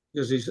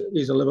 because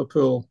he's a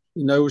Liverpool.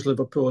 He knows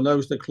Liverpool,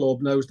 knows the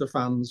club, knows the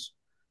fans.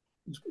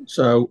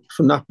 So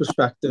from that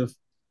perspective,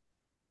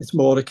 it's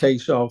more a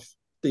case of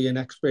the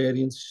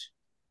inexperience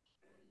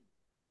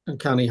and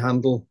can he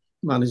handle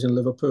managing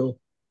Liverpool.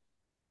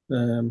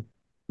 And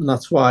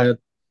that's why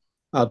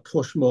I'd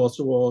push more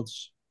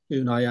towards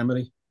Unai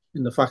Emery,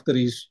 in the fact that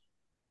he's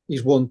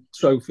won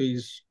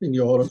trophies in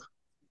Europe,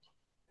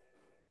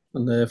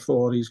 and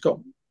therefore he's got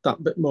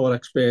that bit more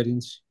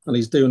experience, and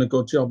he's doing a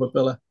good job at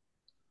Villa.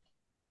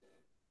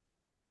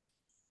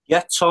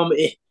 Yeah, Tom,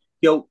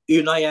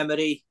 Unai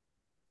Emery,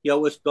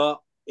 has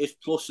got his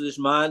pluses, his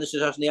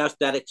minuses, hasn't he? As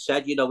Derek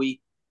said,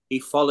 he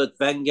followed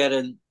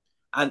Wenger,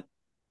 and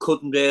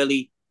couldn't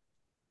really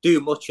do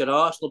much at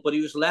Arsenal, but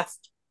he was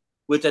left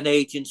with an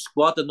aging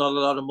squad and not a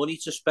lot of money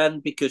to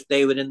spend because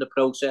they were in the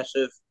process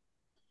of,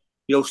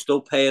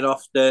 still paying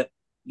off the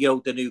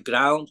new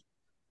ground.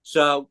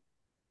 So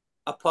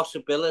a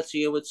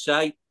possibility, I would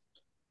say.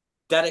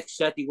 Derek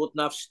said he wouldn't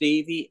have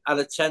Stevie, and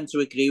I tend to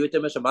agree with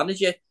him as a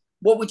manager.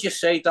 What would you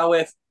say, though,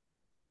 if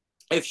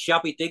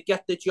Xabi did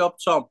get the job,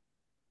 Tom,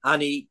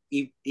 and he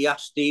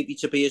asked Stevie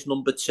to be his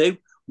number 2?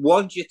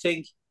 One, do you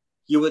think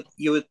you would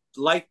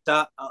like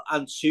that,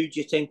 and two, do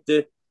you think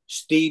that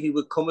Stevie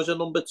would come as a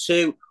number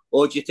 2,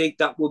 or do you think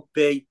that would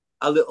be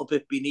a little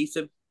bit beneath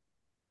him?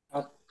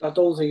 I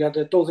don't think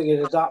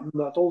it would happen.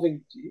 I don't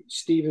think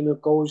Stephen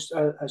would go as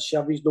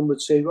Xavi's number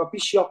 2. I'd be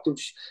shocked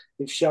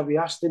if Xavi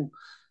asked him.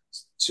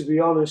 To be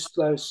honest,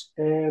 Les,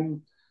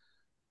 I'm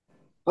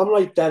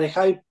like Derek.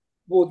 I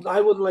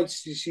wouldn't like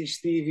to see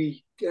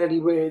Stevie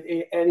anywhere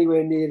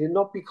near him.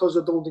 Not because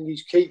I don't think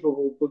he's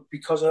capable, but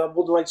because I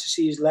wouldn't like to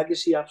see his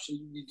legacy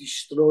absolutely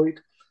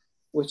destroyed,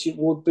 which it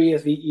would be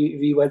if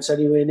he went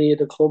anywhere near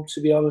the club.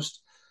 To be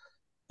honest,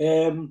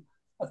 some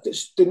of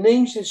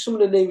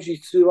the names he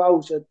threw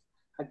out.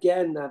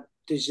 Again,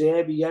 De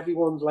Zerbi,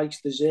 everyone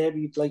likes De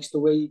Zerbi, likes the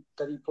way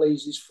that he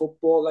plays his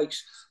football,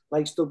 likes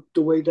the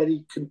way that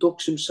he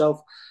conducts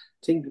himself.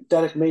 I think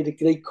Derek made a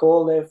great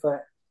call there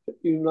for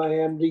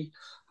Unai Emery.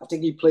 I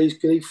think he plays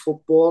great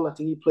football. I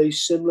think he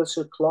plays similar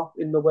to Klopp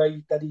in the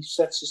way that he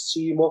sets his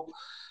team up.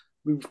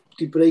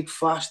 They break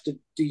fast,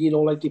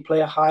 they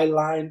play a high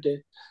line.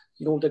 They're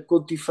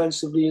good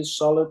defensively and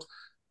solid,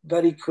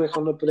 very quick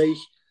on the break.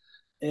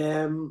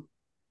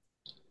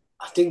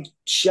 I think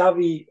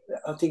Xavi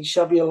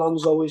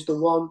Alonso is the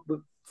one,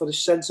 but for the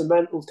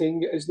sentimental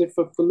thing, isn't it?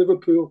 For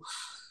Liverpool,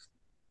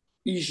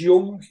 he's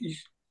young.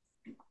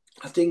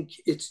 I think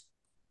it's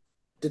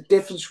the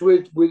difference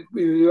with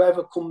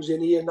whoever comes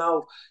in here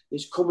now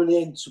is coming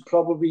in to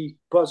probably,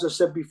 as I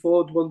said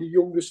before, one of the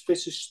youngest,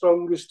 fittest,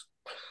 strongest,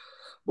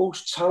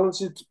 most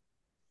talented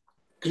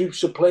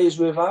groups of players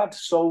we've had.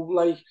 So,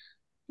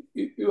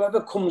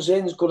 whoever comes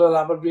in is going to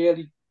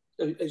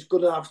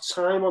have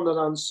time on their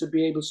hands to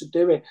be able to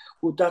do it.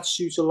 Would that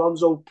suit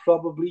Alonso?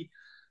 Probably.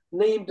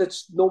 Name that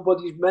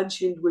nobody's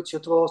mentioned, which I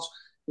thought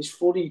is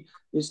funny,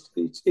 is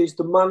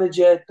the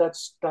manager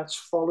that's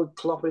followed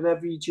Klopp in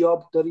every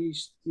job that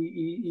he's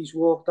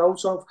walked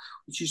out of,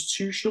 which is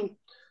Tuchel.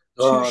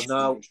 Oh,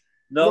 no.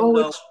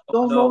 I'm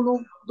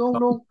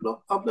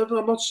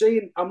not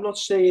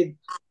saying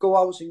go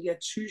out and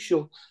get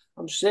Tuchel.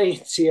 I'm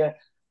saying to you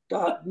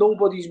that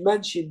nobody's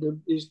mentioned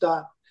him is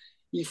that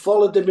he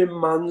followed them in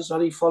Mans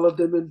and he followed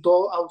them out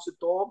of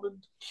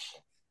Dortmund.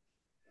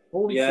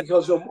 Only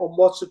because on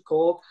what's it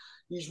called?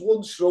 He's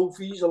won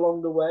trophies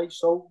along the way,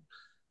 so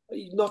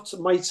he's not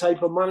my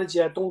type of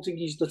manager. I don't think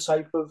he's the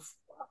type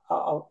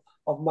of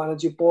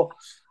manager, but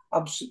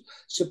I'm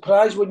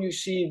surprised when you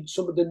see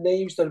some of the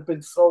names that have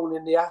been thrown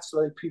in the hat,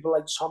 like people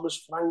like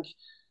Thomas Frank,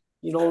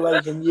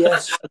 and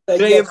yes,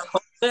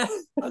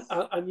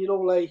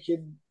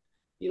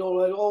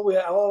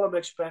 all I'm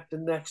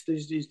expecting next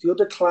is the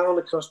other clown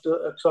across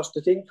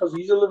the thing, because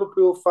he's a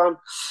Liverpool fan,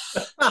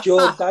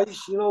 George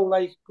Dice,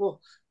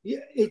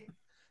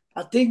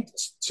 I think,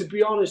 to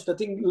be honest, I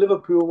think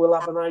Liverpool will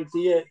have an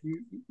idea who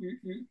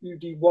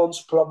he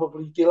wants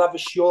probably. They'll have a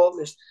short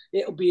list.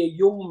 It'll be a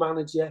young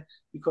manager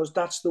because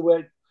that's the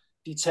way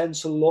they tend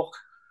to look.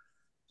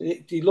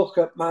 They look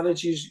at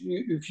managers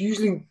who've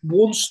usually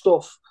won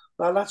stuff.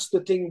 Now, that's the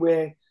thing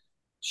where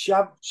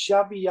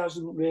Xavi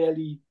hasn't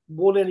really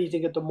won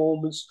anything at the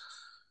moment.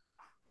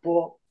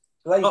 But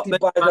not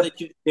many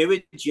managers do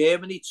in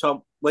Germany,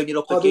 Tom, when you're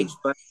up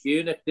against Bayern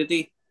Munich, did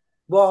he?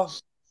 Well,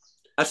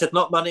 I said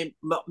not many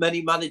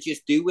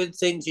managers do win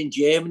things in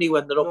Germany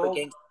when they're up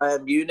against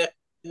Bayern Munich.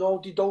 No,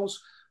 they don't.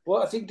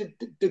 But I think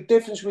the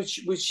difference with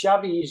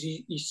Xavi is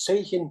he's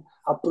taken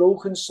a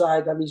broken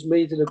side and he's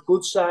made it a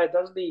good side,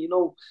 hasn't he?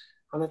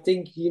 And I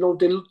think, they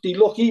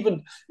look,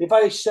 even if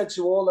I said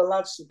to all the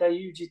lads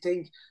today, who do you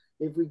think,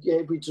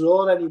 if we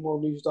draw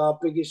anyone who's our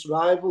biggest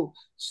rival,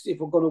 if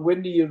we're going to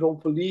win the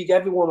Europa League,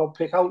 everyone will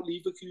pick out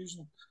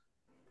Leverkusen.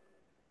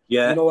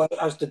 Yeah.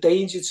 As the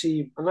danger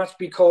team. And that's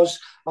because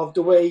of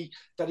the way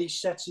that he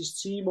sets his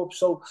team up.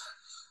 So,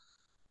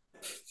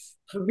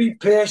 for me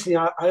personally,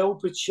 I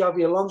hope it's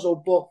Xabi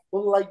Alonso, but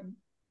unlike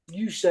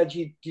you said,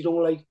 you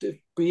don't like to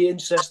be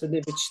interested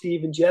if it's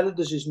Steven Gerrard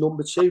as his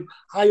number 2.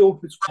 I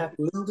hope it's Pep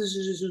Linders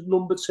as his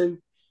number 2.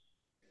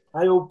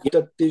 I hope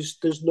that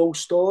there's no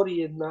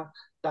story in that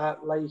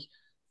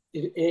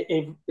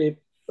if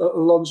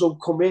Alonso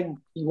come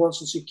in, he wants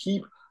to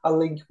keep a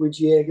link with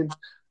Jurgen,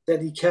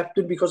 that he kept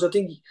him, because I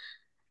think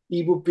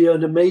he would be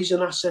an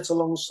amazing asset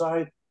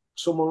alongside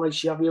someone like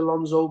Xabi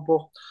Alonso.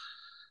 But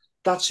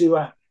that's who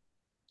they're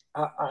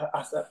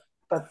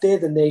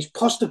the names.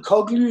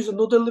 Postecoglou is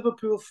another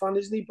Liverpool fan,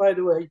 isn't he, by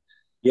the way?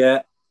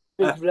 Yeah.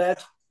 Big Red.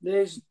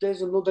 There's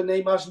another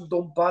name, hasn't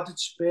done bad at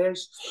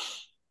Spurs.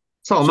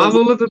 Tom, I'm a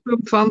Liverpool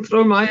fan.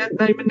 Throw my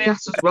name in the hat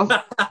as well.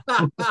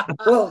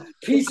 Well,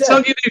 Peter,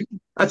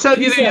 I tell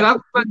you who you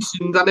have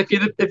mentioned, and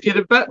if you're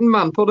a betting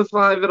man, put a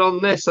fiver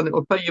on this, and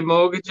it'll pay your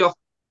mortgage off.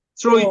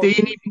 Troy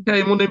Deeney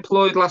became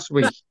unemployed last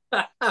week.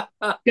 Get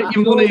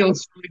your money on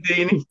Troy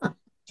Deeney.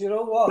 Do you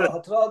know what?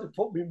 I'd rather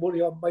put my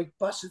money on Mike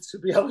Bassett, to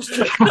be honest.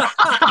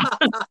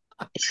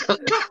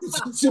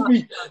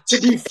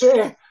 to be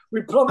fair,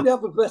 we probably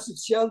have a better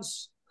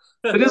chance.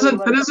 There is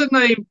a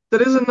name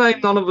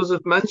none of us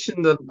have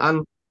mentioned,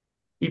 and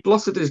he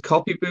blotted his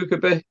copybook a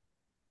bit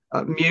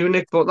at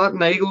Munich, but that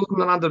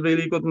Nagelsmann had a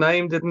really good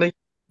name, didn't he?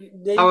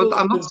 I'm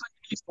not saying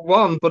he's the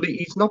one, but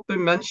he's not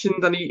been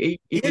mentioned, and he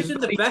is in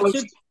the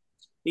close.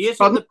 He is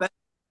in the bet.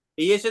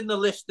 He is in the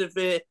list of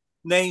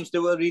names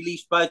that were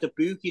released by the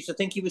bookies. I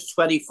think he was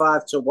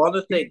 25-1.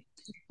 I think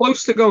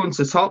close to going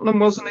to Tottenham,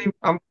 wasn't he?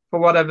 And for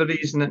whatever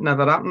reason, it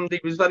never happened. He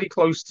was very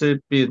close to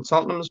being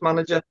Tottenham's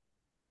manager.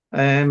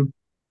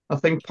 I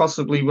think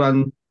possibly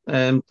when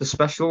the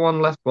special one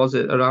left, was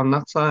it around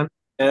that time?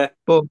 Yeah.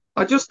 But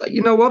I just,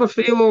 you know what, I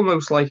feel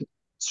almost like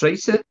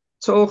Tracer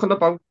talking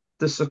about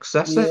the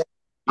successor. Yeah.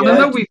 And I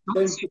know we've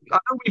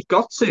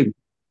got to,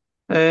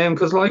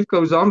 because life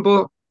goes on.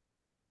 But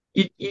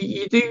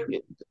you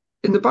do,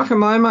 in the back of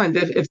my mind,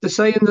 if they're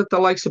saying that the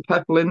likes of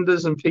Pep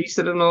Linders and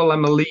Peter and all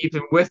them are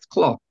leaving with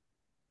Klopp,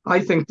 I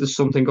think there's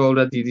something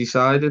already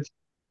decided.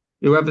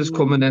 Whoever's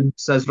coming in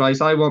says,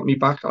 right, I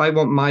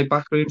want my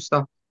backroom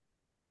staff.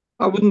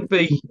 I wouldn't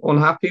be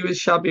unhappy with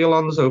Xabi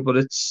Alonso, but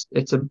it's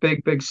a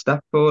big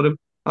step for him.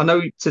 I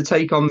know to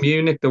take on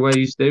Munich the way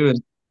he's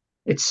doing,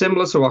 it's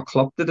similar to what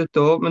Klopp did at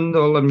Dortmund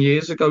all them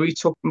years ago. He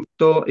took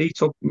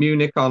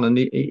Munich on and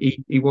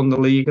he won the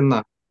league and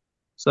that.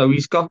 So he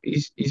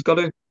hasn't got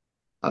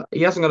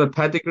a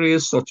pedigree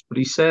as such, but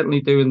he's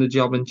certainly doing the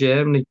job in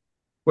Germany.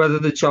 Whether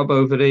the job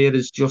over here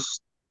is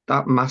just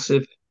that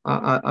massive,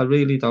 I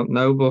really don't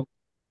know, but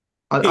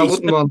I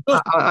wouldn't want.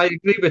 I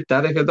agree with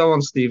Derek. I don't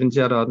want Steven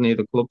Gerrard near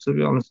the club, to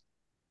be honest.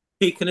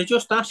 Pete, can I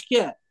just ask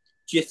you?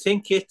 Do you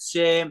think it's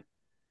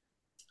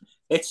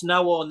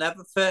now or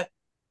never for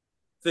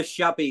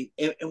Xabi?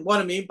 And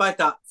what I mean by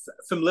that,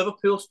 from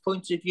Liverpool's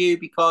point of view,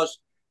 because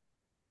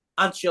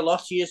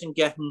Ancelotti isn't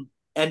getting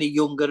any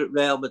younger at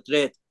Real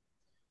Madrid,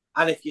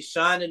 and if you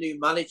sign a new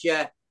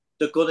manager,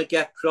 they're going to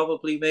get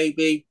probably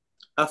maybe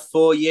a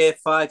 4-year,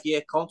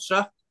 5-year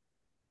contract.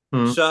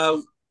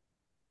 So,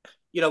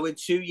 in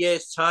 2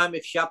 years' time,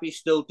 if Xabi's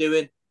still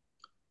doing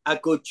a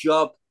good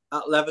job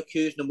at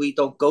Leverkusen and we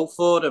don't go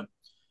for him,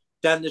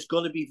 then there's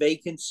going to be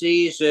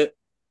vacancies at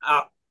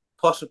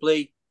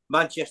possibly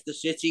Manchester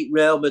City,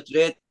 Real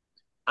Madrid,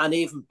 and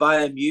even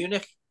Bayern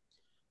Munich.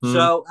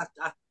 So,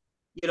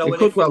 it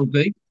could well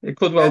be. It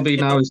could well be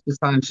now is the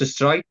time to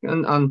strike,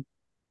 and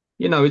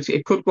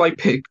it could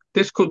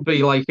this could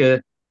be like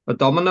a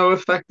domino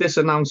effect. This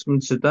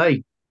announcement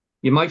today,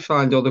 you might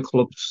find other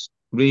clubs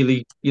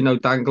really,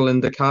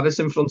 dangling the carrot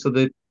in front of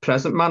the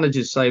present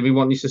managers, say we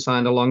want you to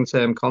sign a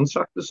long-term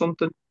contract or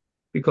something.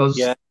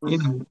 Because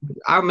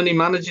how many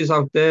managers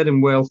out there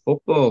in world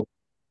football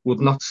would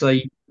not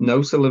say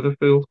no to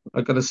Liverpool?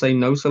 Are going to say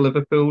no to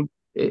Liverpool.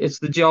 It's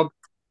the job.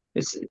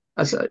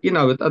 I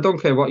don't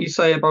care what you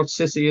say about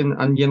City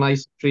and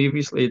United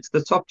previously. It's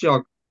the top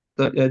job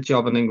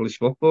in English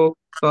football,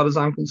 as far as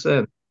I'm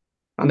concerned.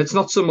 And it's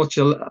not so much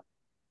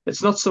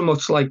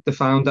like the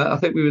founder. I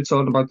think we were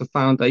talking about the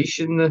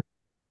foundation that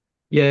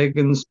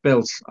Jurgen's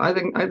built. I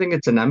think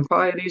it's an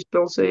empire he's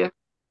built here,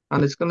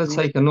 and it's going to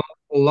take an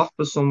awful lot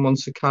for someone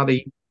to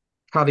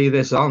carry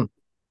this on.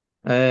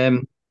 I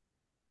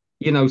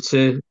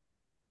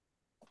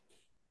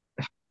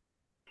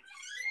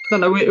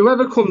don't know,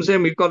 whoever comes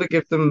in, we've got to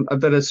give them a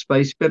bit of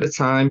space, bit of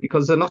time,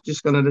 because they're not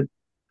just going to.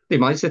 They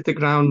might hit the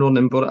ground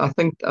running, but I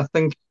think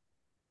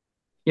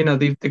they're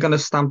going to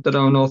stamp their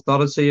own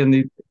authority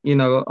and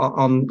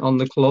on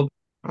the club,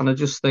 and I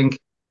just think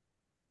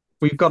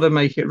we've got to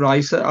make it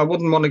right. I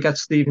wouldn't want to get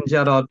Steven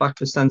Gerrard back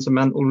for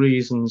sentimental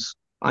reasons,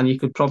 and you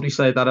could probably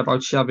say that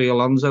about Xabi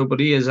Alonso, but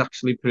he has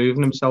actually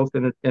proven himself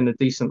in a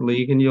decent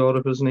league in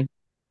Europe, hasn't he?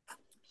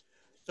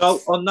 So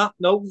on that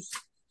note,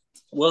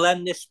 we'll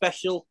end this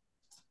special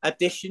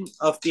edition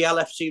of the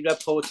LFC Red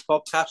Poets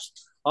podcast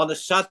on a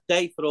sad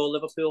day for all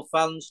Liverpool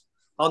fans,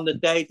 on the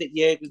day that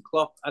Jurgen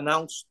Klopp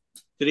announced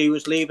that he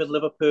was leaving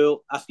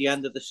Liverpool at the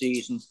end of the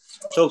season.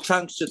 So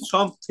thanks to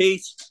Tom,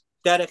 Pete,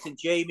 Derek and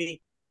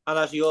Jamie. And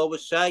as you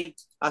always say,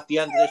 at the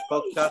end of this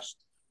podcast,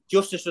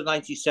 Justice for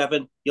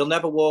 97, you'll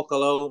never walk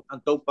alone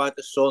and don't bite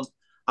the sun.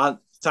 And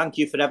thank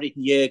you for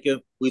everything,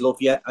 Jurgen. We love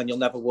you and you'll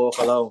never walk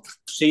alone.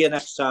 See you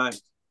next time.